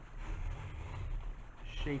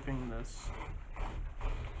shaping this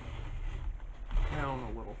down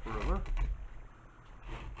a little further.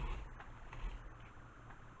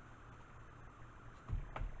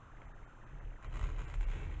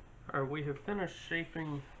 Alright, we have finished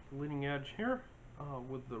shaping the leading edge here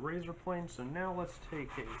with the razor plane, so now let's take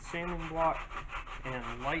a sanding block and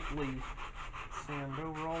lightly sand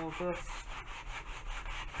over all of this.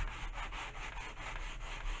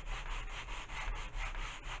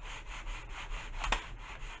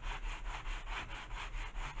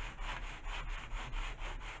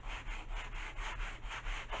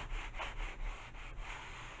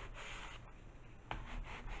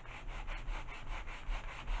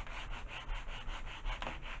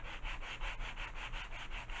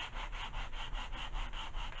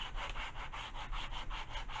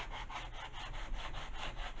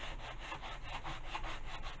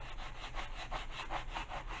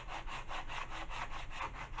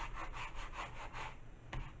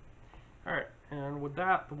 Alright, and with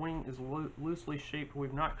that, the wing is loosely shaped.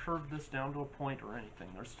 We've not curved this down to a point or anything.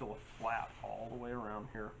 There's still a flat all the way around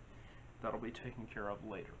here. That'll be taken care of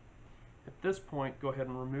later. At this point, go ahead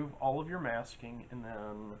and remove all of your masking, and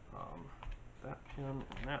then that pin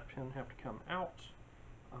and that pin have to come out.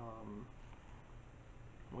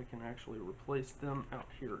 We can actually replace them out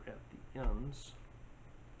here at the ends.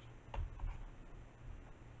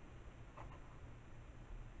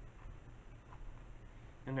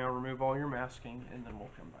 And now remove all your masking, and then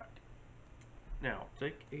we'll come back. Now,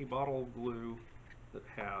 take a bottle of glue that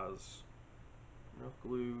has enough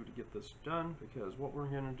glue to get this done, because what we're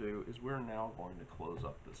going to do is we're now going to close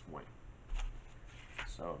up this wing.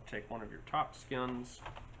 So take one of your top skins,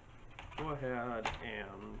 go ahead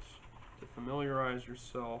and to familiarize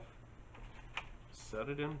yourself, set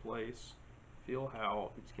it in place, feel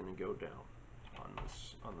how it's going to go down on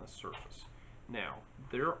this surface. Now,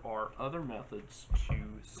 there are other methods to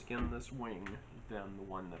skin this wing than the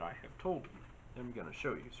one that I have told you. I'm going to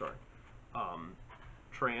show you, sorry.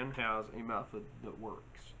 Tran has a method that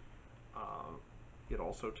works. It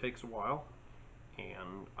also takes a while,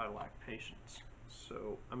 and I lack patience.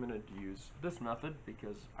 So I'm going to use this method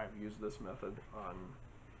because I've used this method on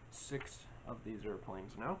 6 of these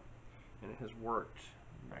airplanes now, and it has worked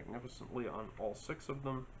magnificently on all 6 of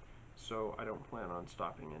them, so I don't plan on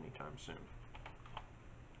stopping anytime soon.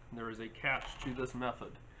 There is a catch to this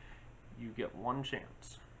method. You get one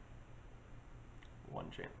chance.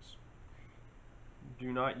 One chance.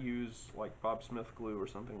 Do not use like Bob Smith glue or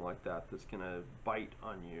something like that that's going to bite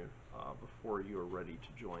on you before you are ready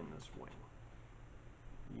to join this wing.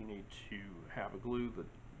 You need to have a glue that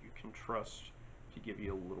you can trust to give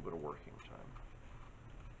you a little bit of working time.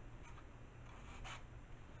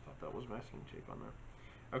 Thought that was masking tape on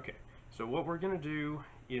there. Okay, so what we're going to do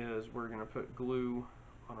is we're going to put glue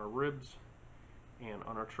on our ribs and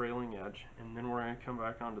on our trailing edge, and then we're going to come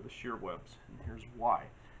back onto the shear webs, and here's why.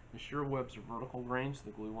 The shear webs are vertical grains, so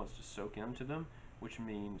the glue wants to soak into them, which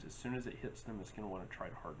means as soon as it hits them, it's going to want to try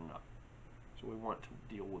to harden up. So we want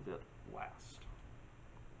to deal with it last.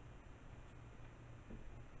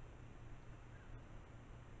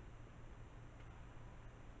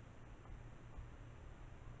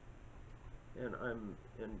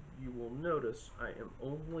 And you will notice I am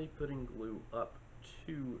only putting glue up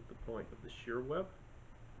to the point of the shear web.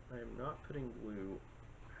 I am not putting glue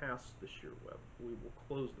past the shear web. We will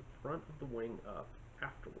close the front of the wing up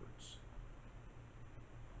afterwards.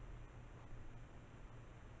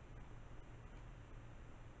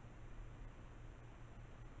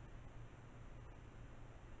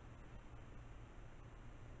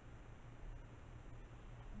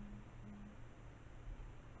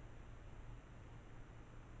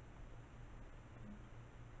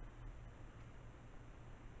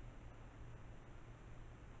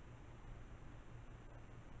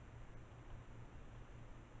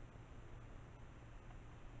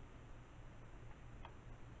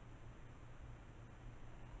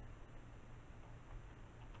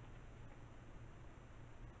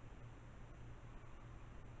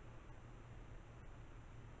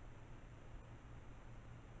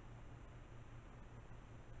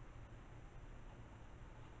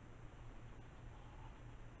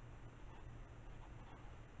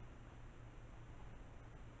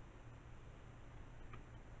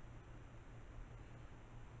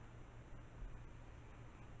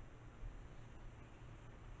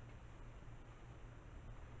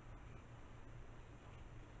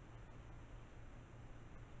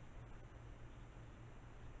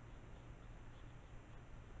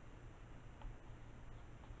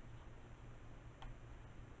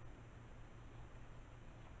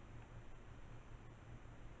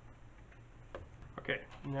 Okay,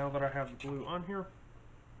 now that I have the glue on here,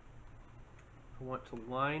 I want to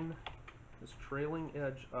line this trailing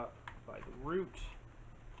edge up by the root.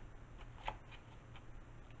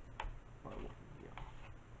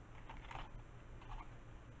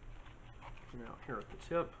 Now here at the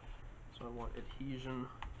tip, so I want adhesion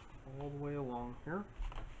all the way along here.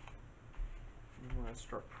 And when I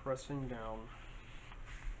start pressing down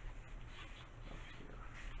up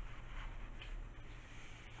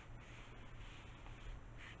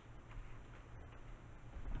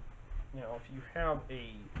here. Now if you have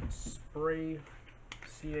a spray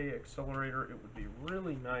CA accelerator, it would be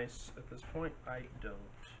really nice. At this point, I don't.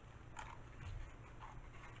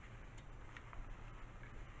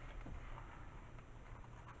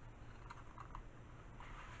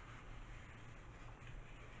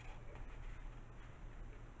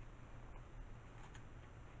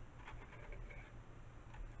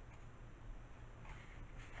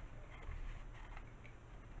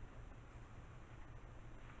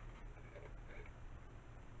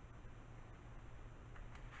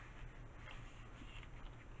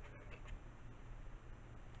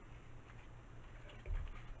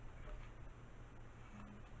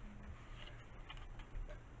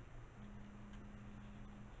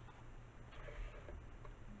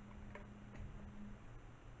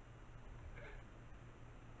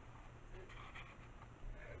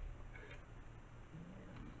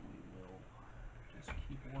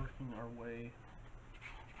 Keep working our way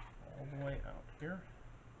all the way out here.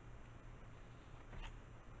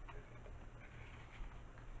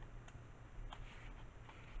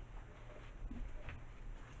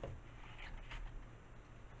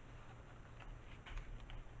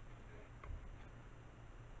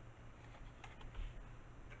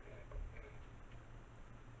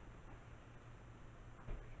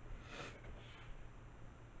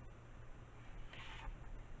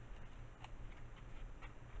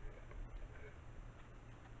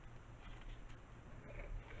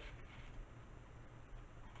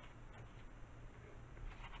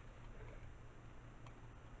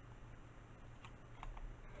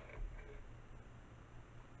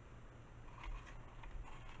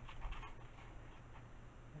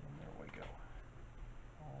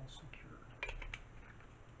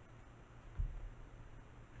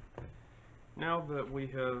 Now that we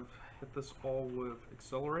have hit this all with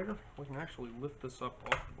accelerator, we can actually lift this up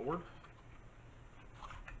off the board.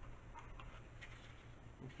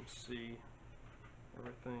 You can see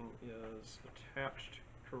everything is attached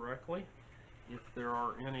correctly. If there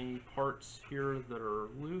are any parts here that are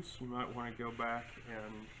loose, you might want to go back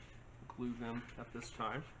and glue them at this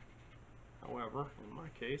time. However, in my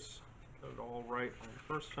case, got it all right on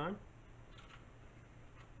the first time.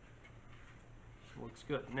 Looks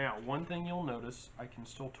good. Now, one thing you'll notice, I can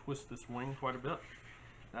still twist this wing quite a bit.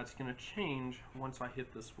 That's going to change once I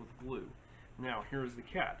hit this with glue. Now, here's the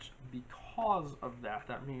catch. Because of that,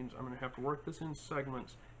 that means I'm going to have to work this in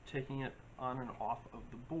segments, taking it on and off of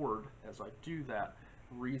the board as I do that.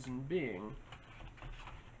 Reason being,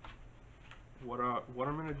 what I'm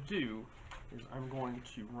going to do is I'm going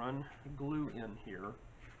to run glue in here,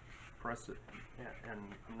 press it, and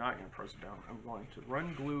I'm not going to press it down. I'm going to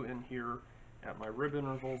run glue in here at my rib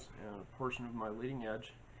intervals and a portion of my leading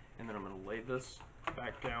edge, and then I'm going to lay this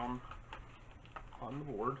back down on the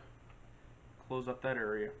board, close up that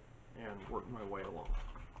area, and work my way along.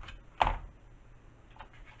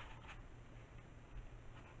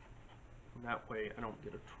 And that way I don't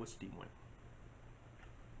get a twisty wing.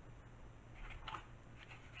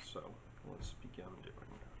 So let's begin doing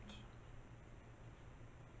that.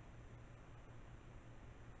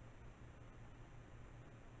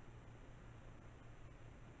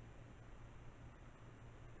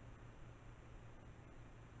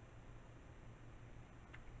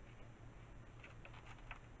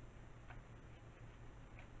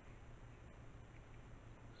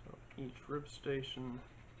 Each rib station,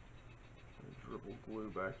 I dribble glue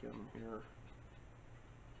back in here.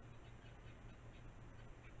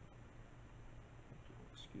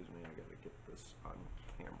 Excuse me, I gotta get this on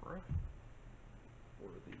camera for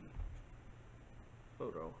the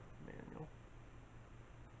photo manual.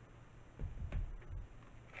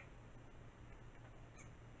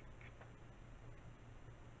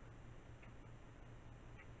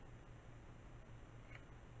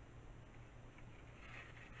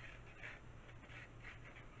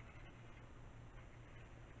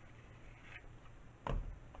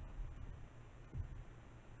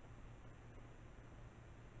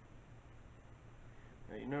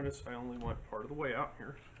 Now you notice I only went part of the way out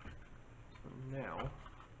here. So now,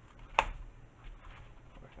 what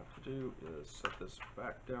I have to do is set this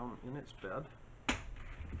back down in its bed.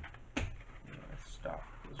 And my stop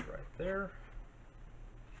is right there.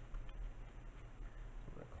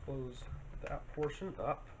 close that portion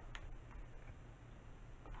up.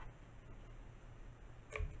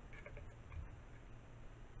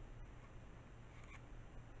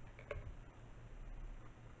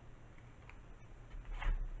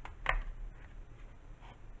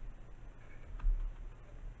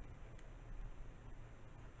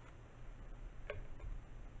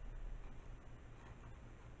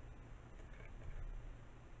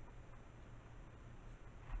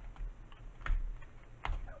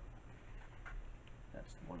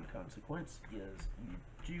 That's the one consequence, is you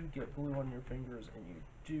do get glue on your fingers and you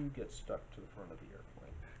do get stuck to the front of the airplane.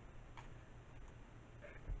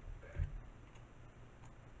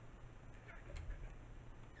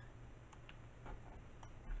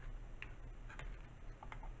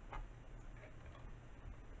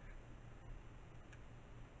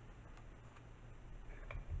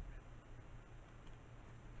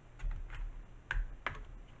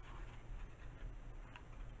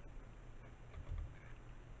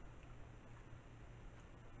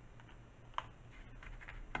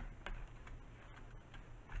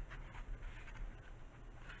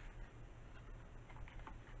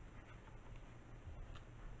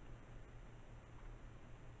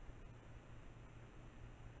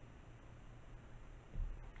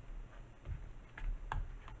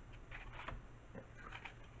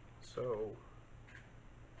 So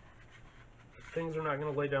if things are not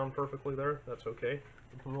going to lay down perfectly there, that's okay.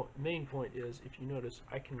 The main point is, if you notice,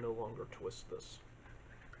 I can no longer twist this.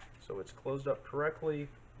 So it's closed up correctly.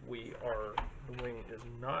 The wing is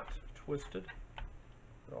not twisted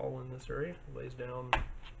at all in this area. It lays down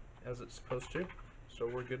as it's supposed to. So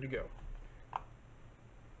we're good to go.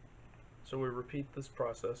 So we repeat this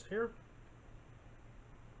process here.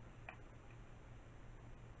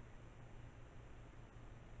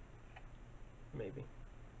 Maybe.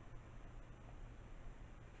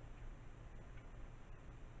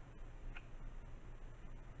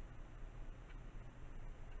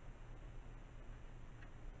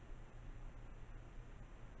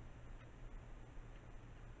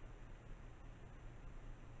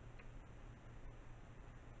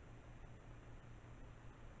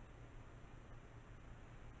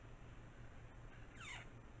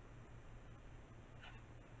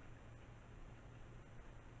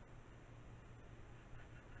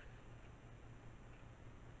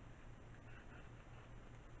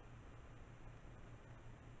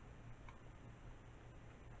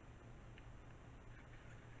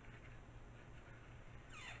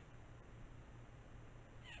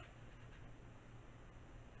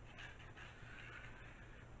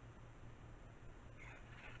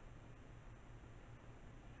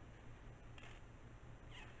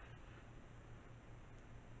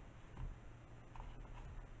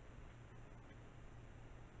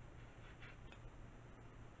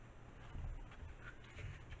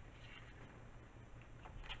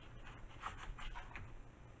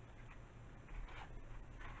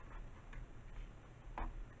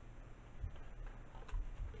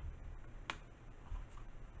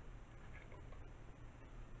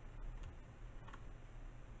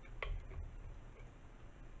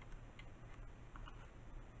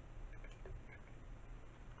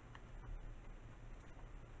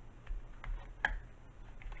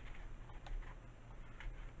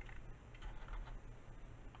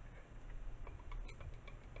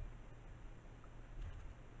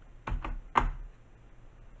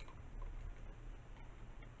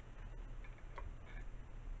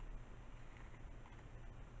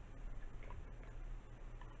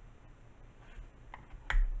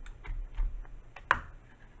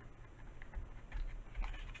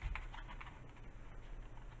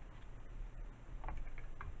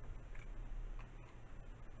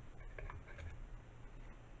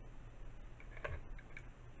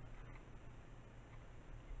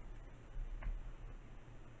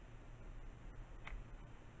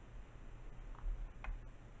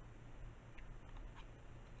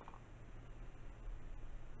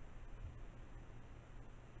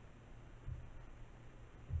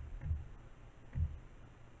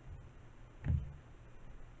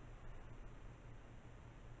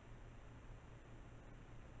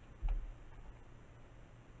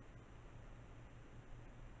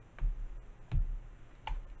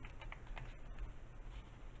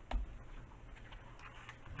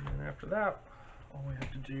 And after that, all we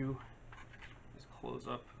have to do is close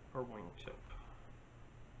up our wingtip.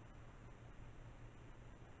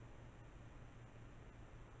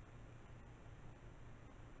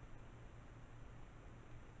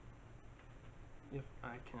 If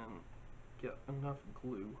I can get enough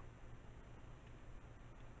glue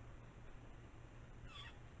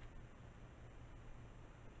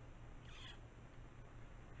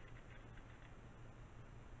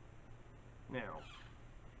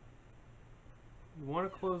you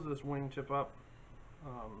want to close this wingtip up.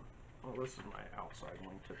 Well, this is my outside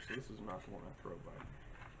wingtip, so this is not the one I throw by.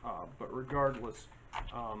 But regardless,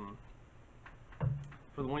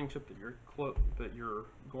 for the wingtip that you're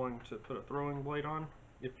going to put a throwing blade on,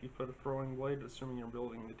 if you put a throwing blade, assuming you're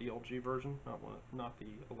building the DLG version, not the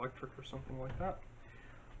electric or something like that,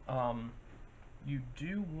 you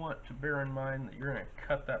do want to bear in mind that you're going to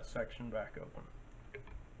cut that section back open.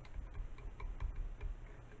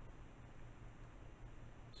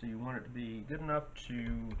 So you want it to be good enough to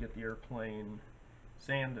get the airplane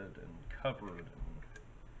sanded and covered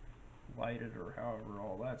and lighted, or however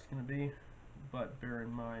all that's going to be. But bear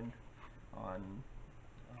in mind on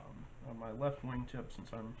my left wingtip, since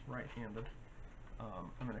I'm right-handed,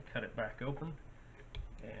 I'm going to cut it back open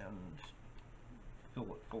and fill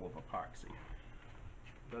it full of epoxy.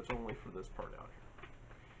 That's only for this part out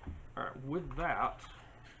here. Alright, with that,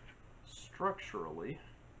 structurally,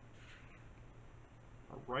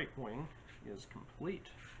 our right wing is complete.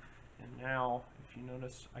 And now, if you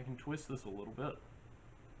notice, I can twist this a little bit.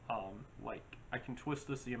 Like, I can twist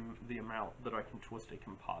this the amount that I can twist a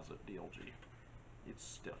composite DLG. It's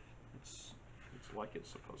stiff. It's like it's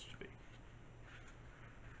supposed to be.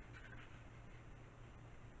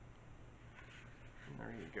 And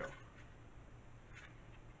there you go.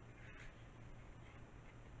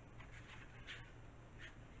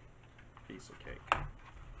 Piece of cake.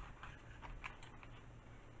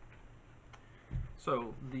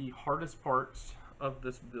 So the hardest parts of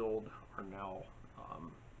this build are now,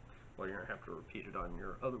 well, you're going to have to repeat it on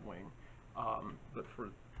your other wing, but for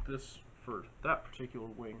that particular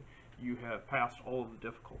wing, you have passed all of the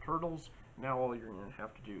difficult hurdles. Now all you're going to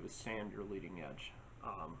have to do is sand your leading edge.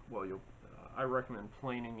 Well, I recommend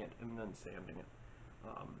planing it and then sanding it,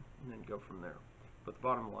 and then go from there. But the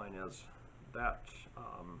bottom line is that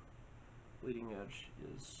leading edge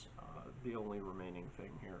is the only remaining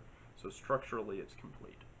thing here. So structurally it's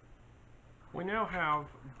complete. We now have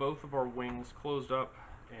both of our wings closed up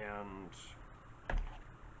and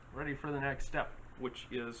ready for the next step, which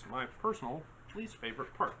is my personal least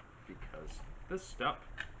favorite part, because this step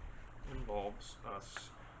involves us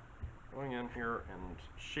going in here and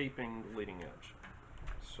shaping the leading edge.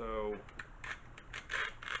 So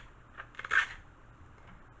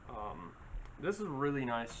this is a really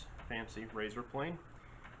nice fancy razor plane.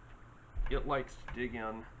 It likes to dig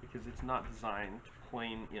in because it's not designed to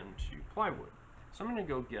plane into plywood. So I'm going to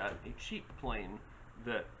go get a cheap plane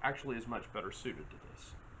that actually is much better suited to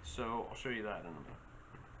this. So I'll show you that in a minute.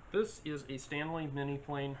 This is a Stanley mini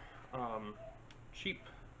plane. Cheap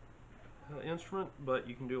instrument, but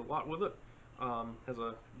you can do a lot with it. Has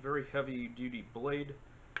a very heavy duty blade,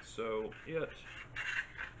 so it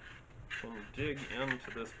can dig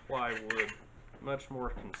into this plywood much more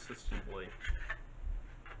consistently.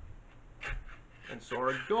 And so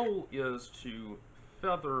our goal is to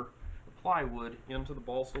feather the plywood into the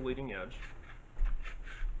balsa leading edge.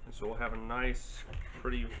 And so we'll have a nice,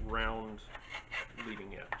 pretty round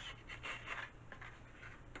leading edge.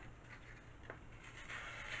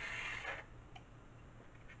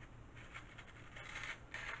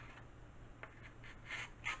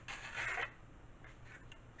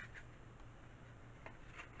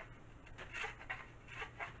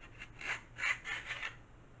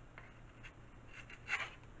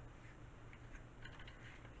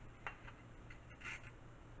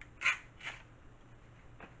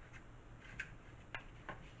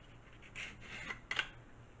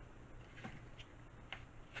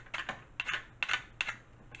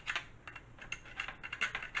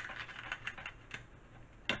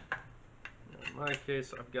 In my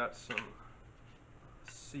case, I've got some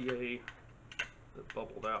CA that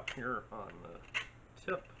bubbled out here on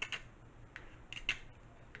the tip,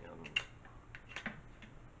 and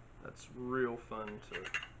that's real fun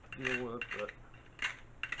to deal with, but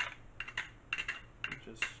you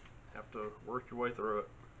just have to work your way through it.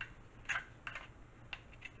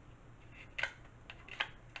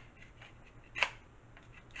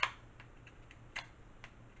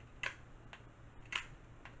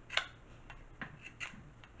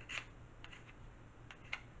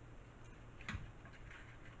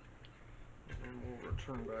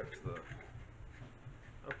 Turn back to the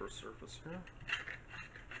upper surface here.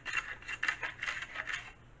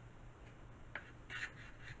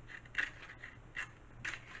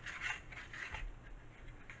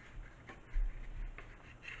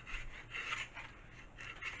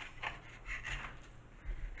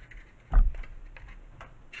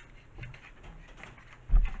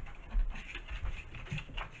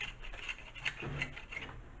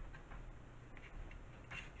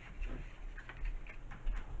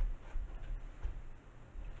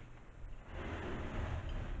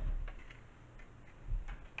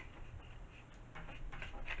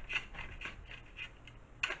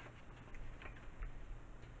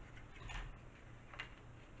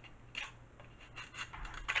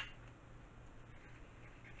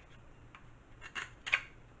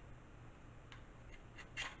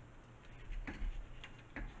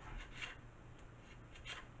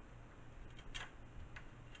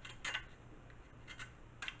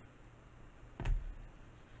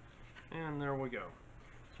 we go.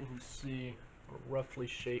 So you can see we're roughly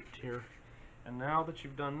shaped here. And now that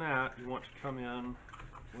you've done that, you want to come in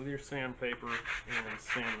with your sandpaper and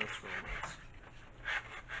sand this real nice.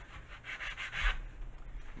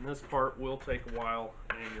 And this part will take a while,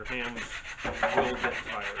 and your hands will get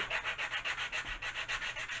tired.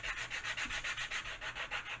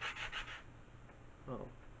 Oh,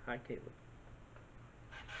 hi Caleb.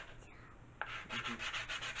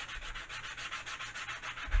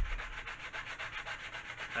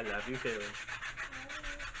 I love you, Caleb.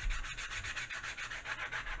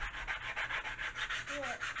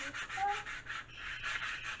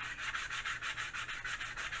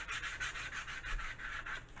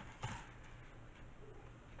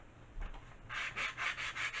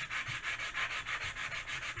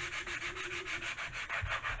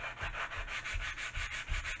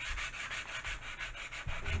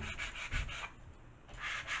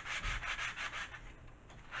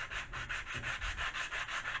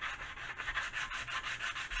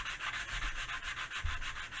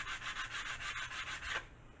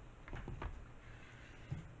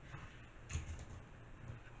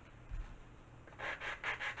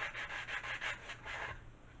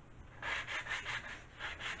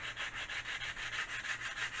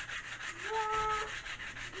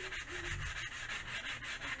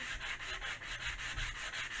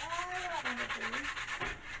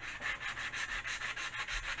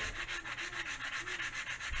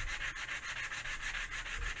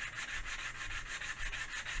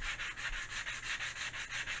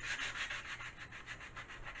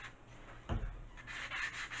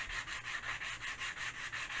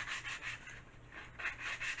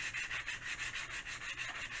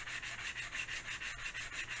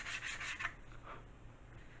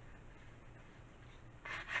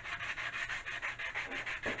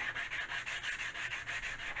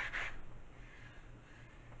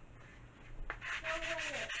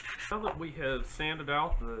 Now that we have sanded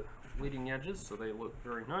out the leading edges so they look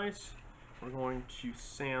very nice, we're going to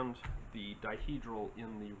sand the dihedral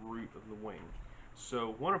in the root of the wing.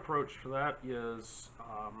 So one approach for that is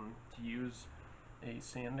to use a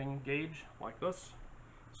sanding gauge like this.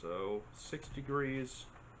 So 6 degrees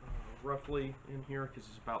roughly in here, because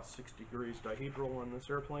it's about 6 degrees dihedral on this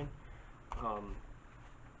airplane. I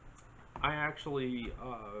actually,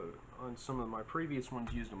 on some of my previous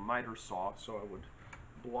ones, used a miter saw, so I would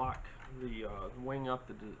block the wing up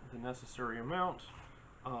the necessary amount,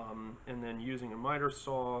 and then using a miter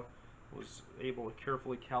saw was able to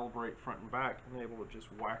carefully calibrate front and back and able to just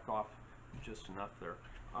whack off just enough there.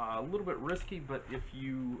 A little bit risky, but if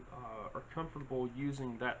you are comfortable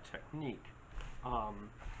using that technique,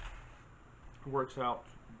 it works out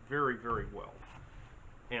very, very well,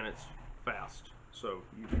 and it's fast, so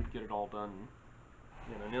you can get it all done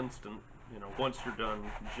in an instant, you know, once you're done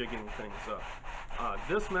jigging things up.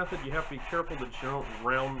 This method, you have to be careful that you don't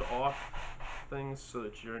round off things so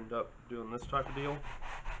that you end up doing this type of deal.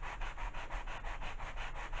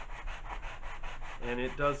 And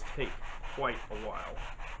it does take quite a while.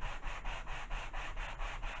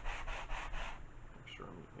 Make sure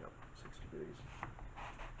I'm, yep, 6 degrees.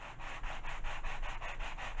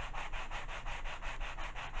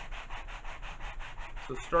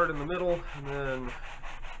 So start in the middle, and then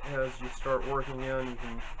as you start working in, you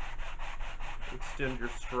can extend your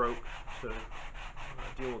stroke to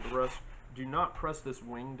deal with the rest. Do not press this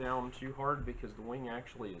wing down too hard, because the wing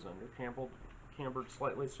actually is cambered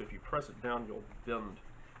slightly, so if you press it down, you'll bend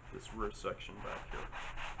this rear section back here.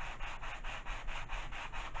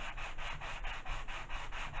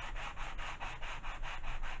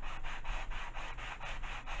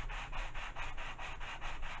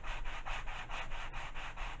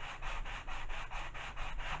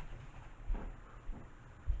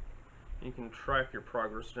 You can track your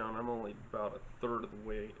progress down. I'm only about 1/3 of the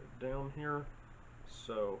way down here,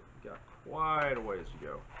 so got quite a ways to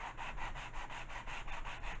go.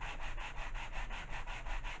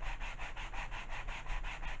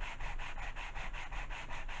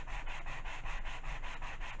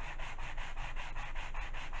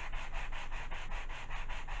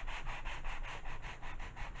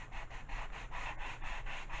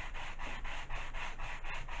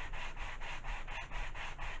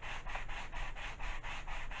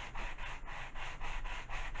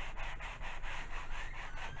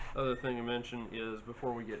 Other thing to mention is,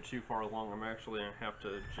 before we get too far along, I'm actually going to have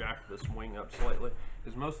to jack this wing up slightly,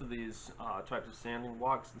 because most of these types of sanding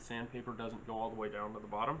blocks, the sandpaper doesn't go all the way down to the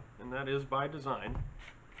bottom, and that is by design,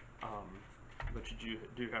 but you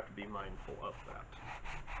do have to be mindful of that.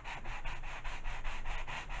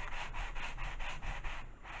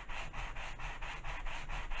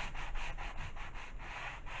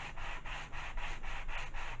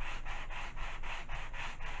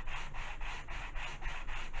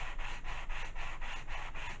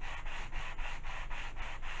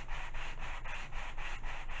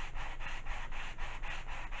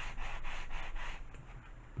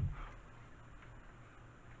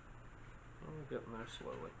 corner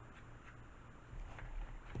slowly.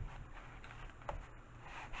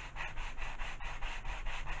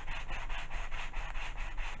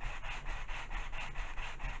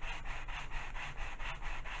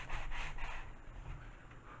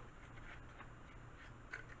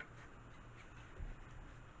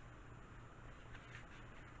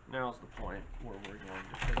 Now's the point where we're going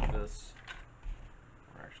to take this,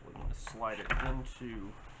 we're actually going to slide it into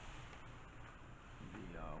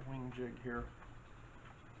the wing jig here.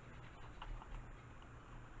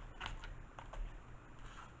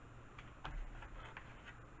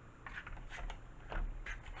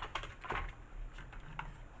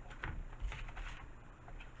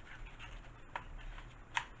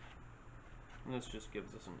 And this just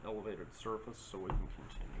gives us an elevated surface so we can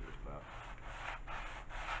continue with that.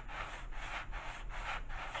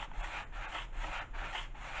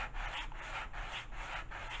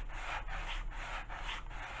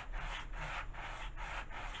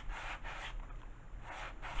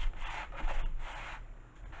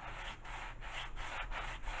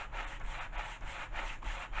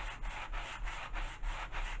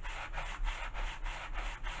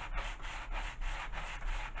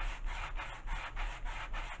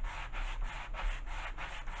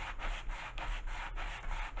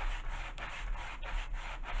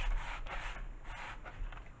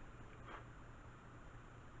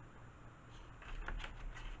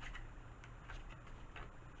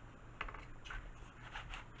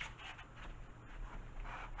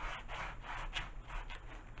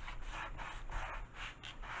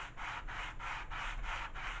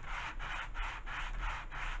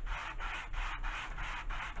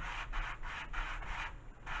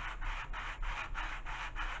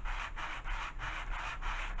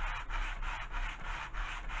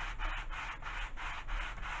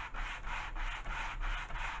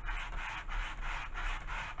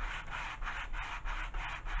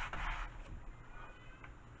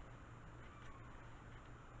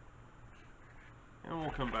 And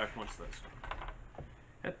we'll come back once that's done.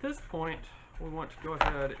 At this point, we want to go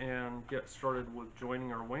ahead and get started with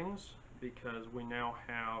joining our wings because we now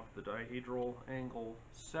have the dihedral angle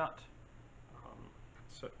set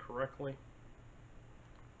correctly.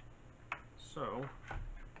 So,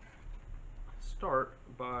 start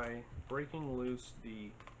by breaking loose the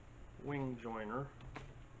wing joiner.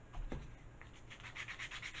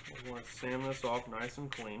 We want to sand this off nice and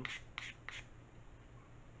clean.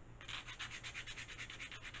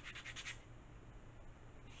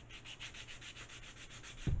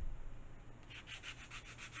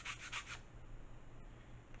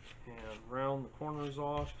 And round the corners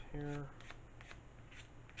off here.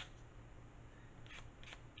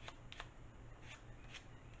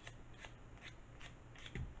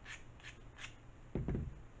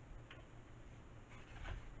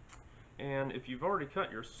 And if you've already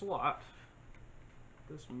cut your slot,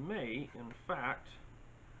 this may, in fact,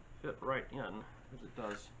 fit right in as it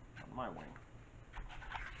does on my wing.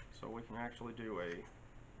 So we can actually do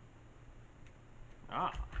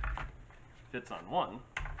fits on one.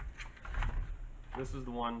 This is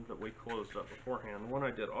the one that we closed up beforehand. The one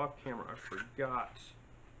I did off camera, I forgot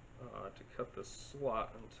to cut the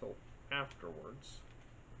slot until afterwards.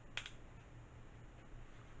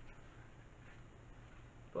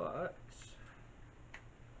 But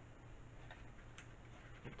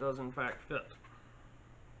it does in fact fit.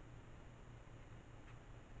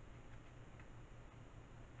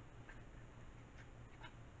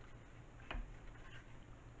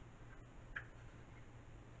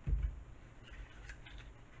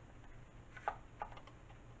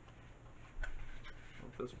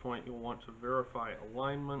 At this point, you'll want to verify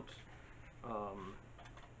alignment.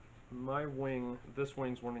 My wing, this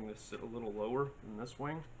wing's wanting to sit a little lower than this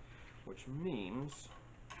wing, which means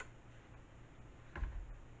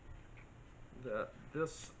that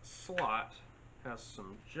this slot has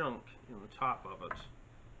some junk in the top of it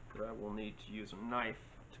that I will need to use a knife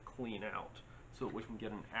to clean out so that we can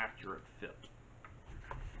get an accurate fit.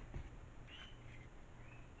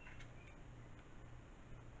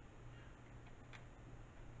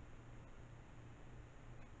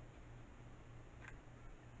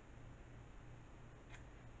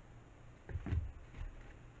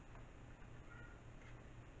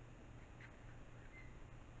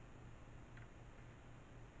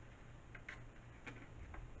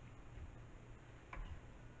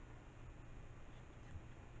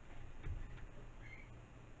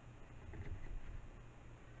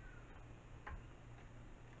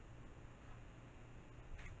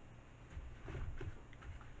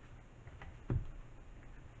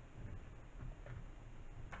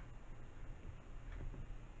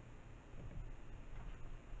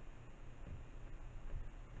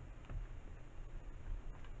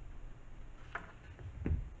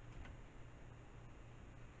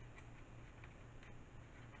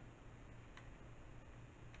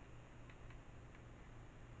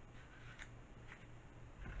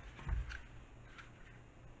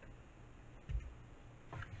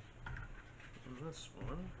 this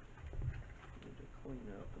one, I need to clean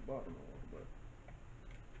out the bottom a little bit.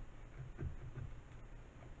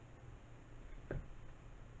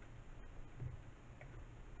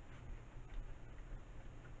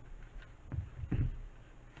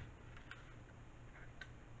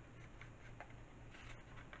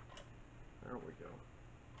 There we go.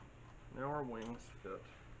 Now our wings fit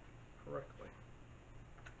correctly.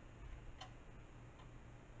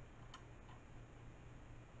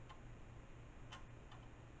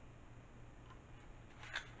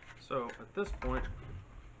 So at this point,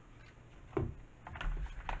 I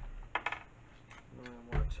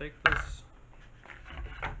want to take this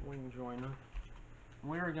wing joiner.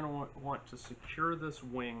 We are going to want to secure this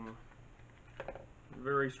wing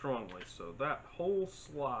very strongly. So that whole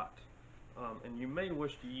slot, and you may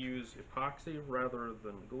wish to use epoxy rather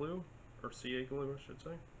than glue, or CA glue I should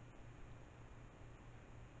say.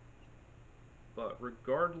 But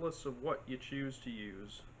regardless of what you choose to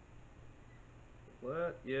use,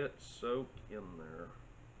 let it soak in there.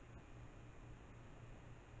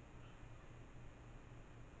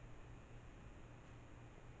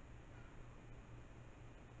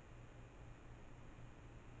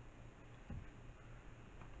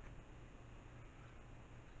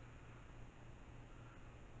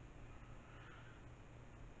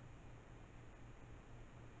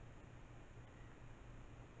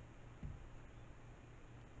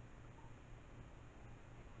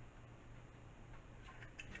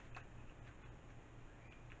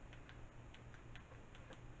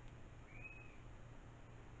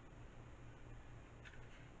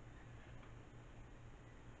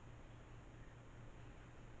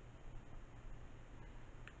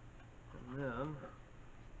 And then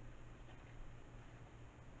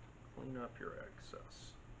clean up your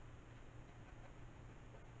excess.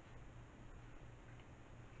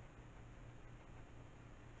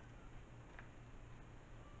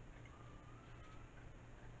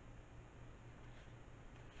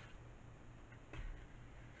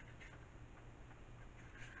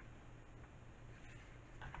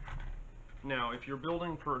 Now, if you're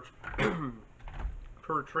building per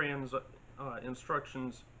trans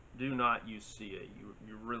instructions, do not use CA.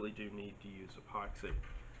 You really do need to use epoxy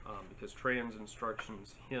because trans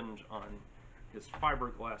instructions hinge on this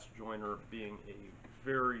fiberglass joiner being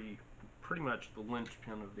pretty much the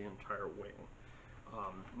linchpin of the entire wing.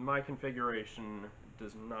 My configuration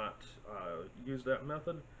does not use that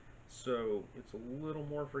method, so it's a little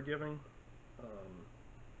more forgiving.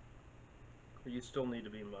 You still need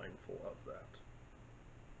to be mindful of that.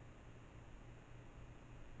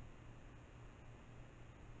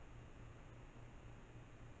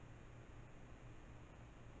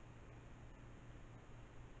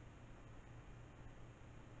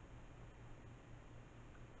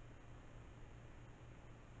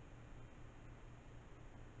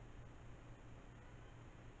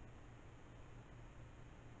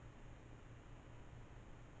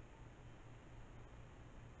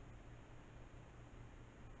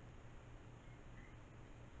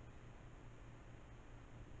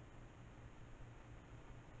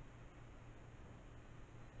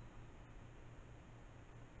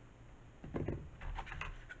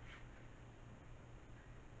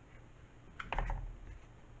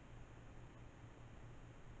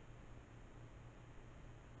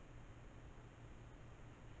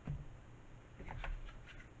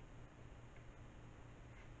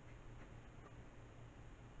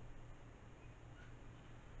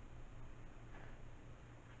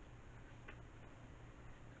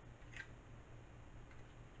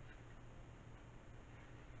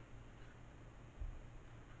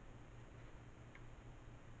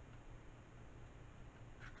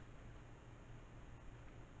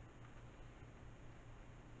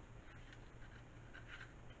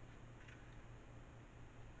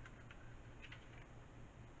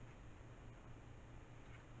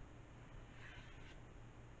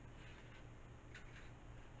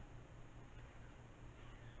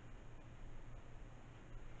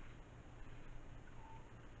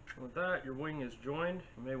 With that, your wing is joined.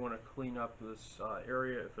 You may want to clean up this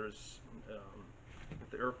area if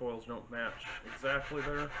the airfoils don't match exactly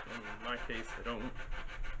there. In my case, they don't.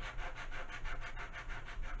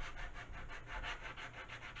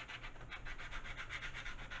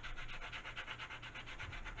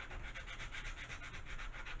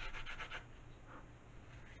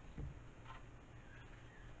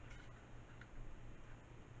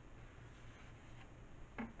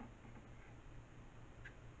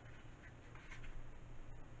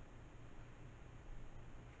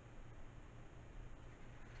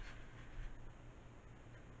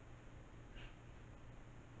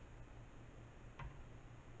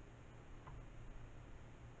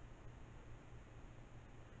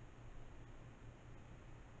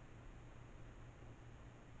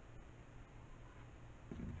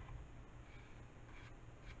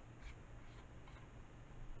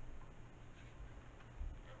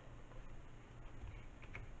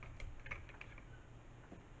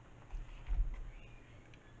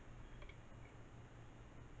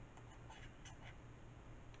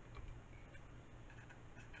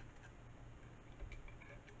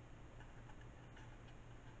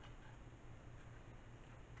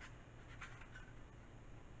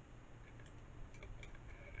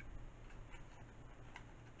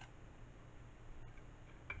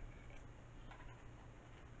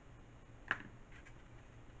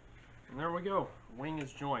 And there we go, wing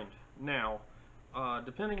is joined. Now,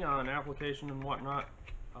 depending on application and whatnot,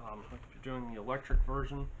 if you're doing the electric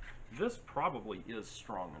version, this probably is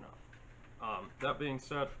strong enough. That being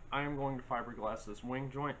said, I am going to fiberglass this wing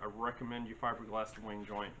joint. I recommend you fiberglass the wing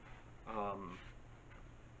joint.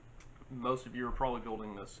 Most of you are probably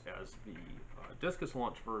building this as the discus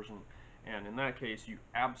launch version, and in that case you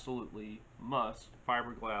absolutely must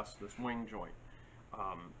fiberglass this wing joint.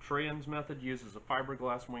 Trayan's method uses a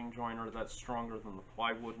fiberglass wing joiner that's stronger than the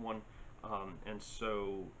plywood one, and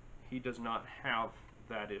so he does not have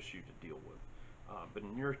that issue to deal with. But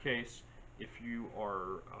in your case, if you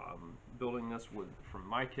are building this from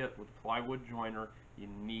my kit with plywood joiner, you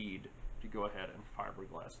need to go ahead and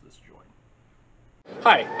fiberglass this joint.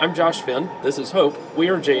 Hi, I'm Josh Finn. This is Hope. We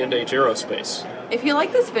are J&H Aerospace. If you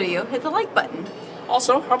like this video, hit the like button.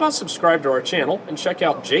 Also, how about subscribe to our channel and check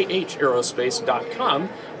out jhaerospace.com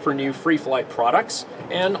for new free flight products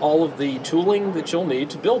and all of the tooling that you'll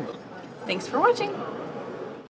need to build them. Thanks for watching.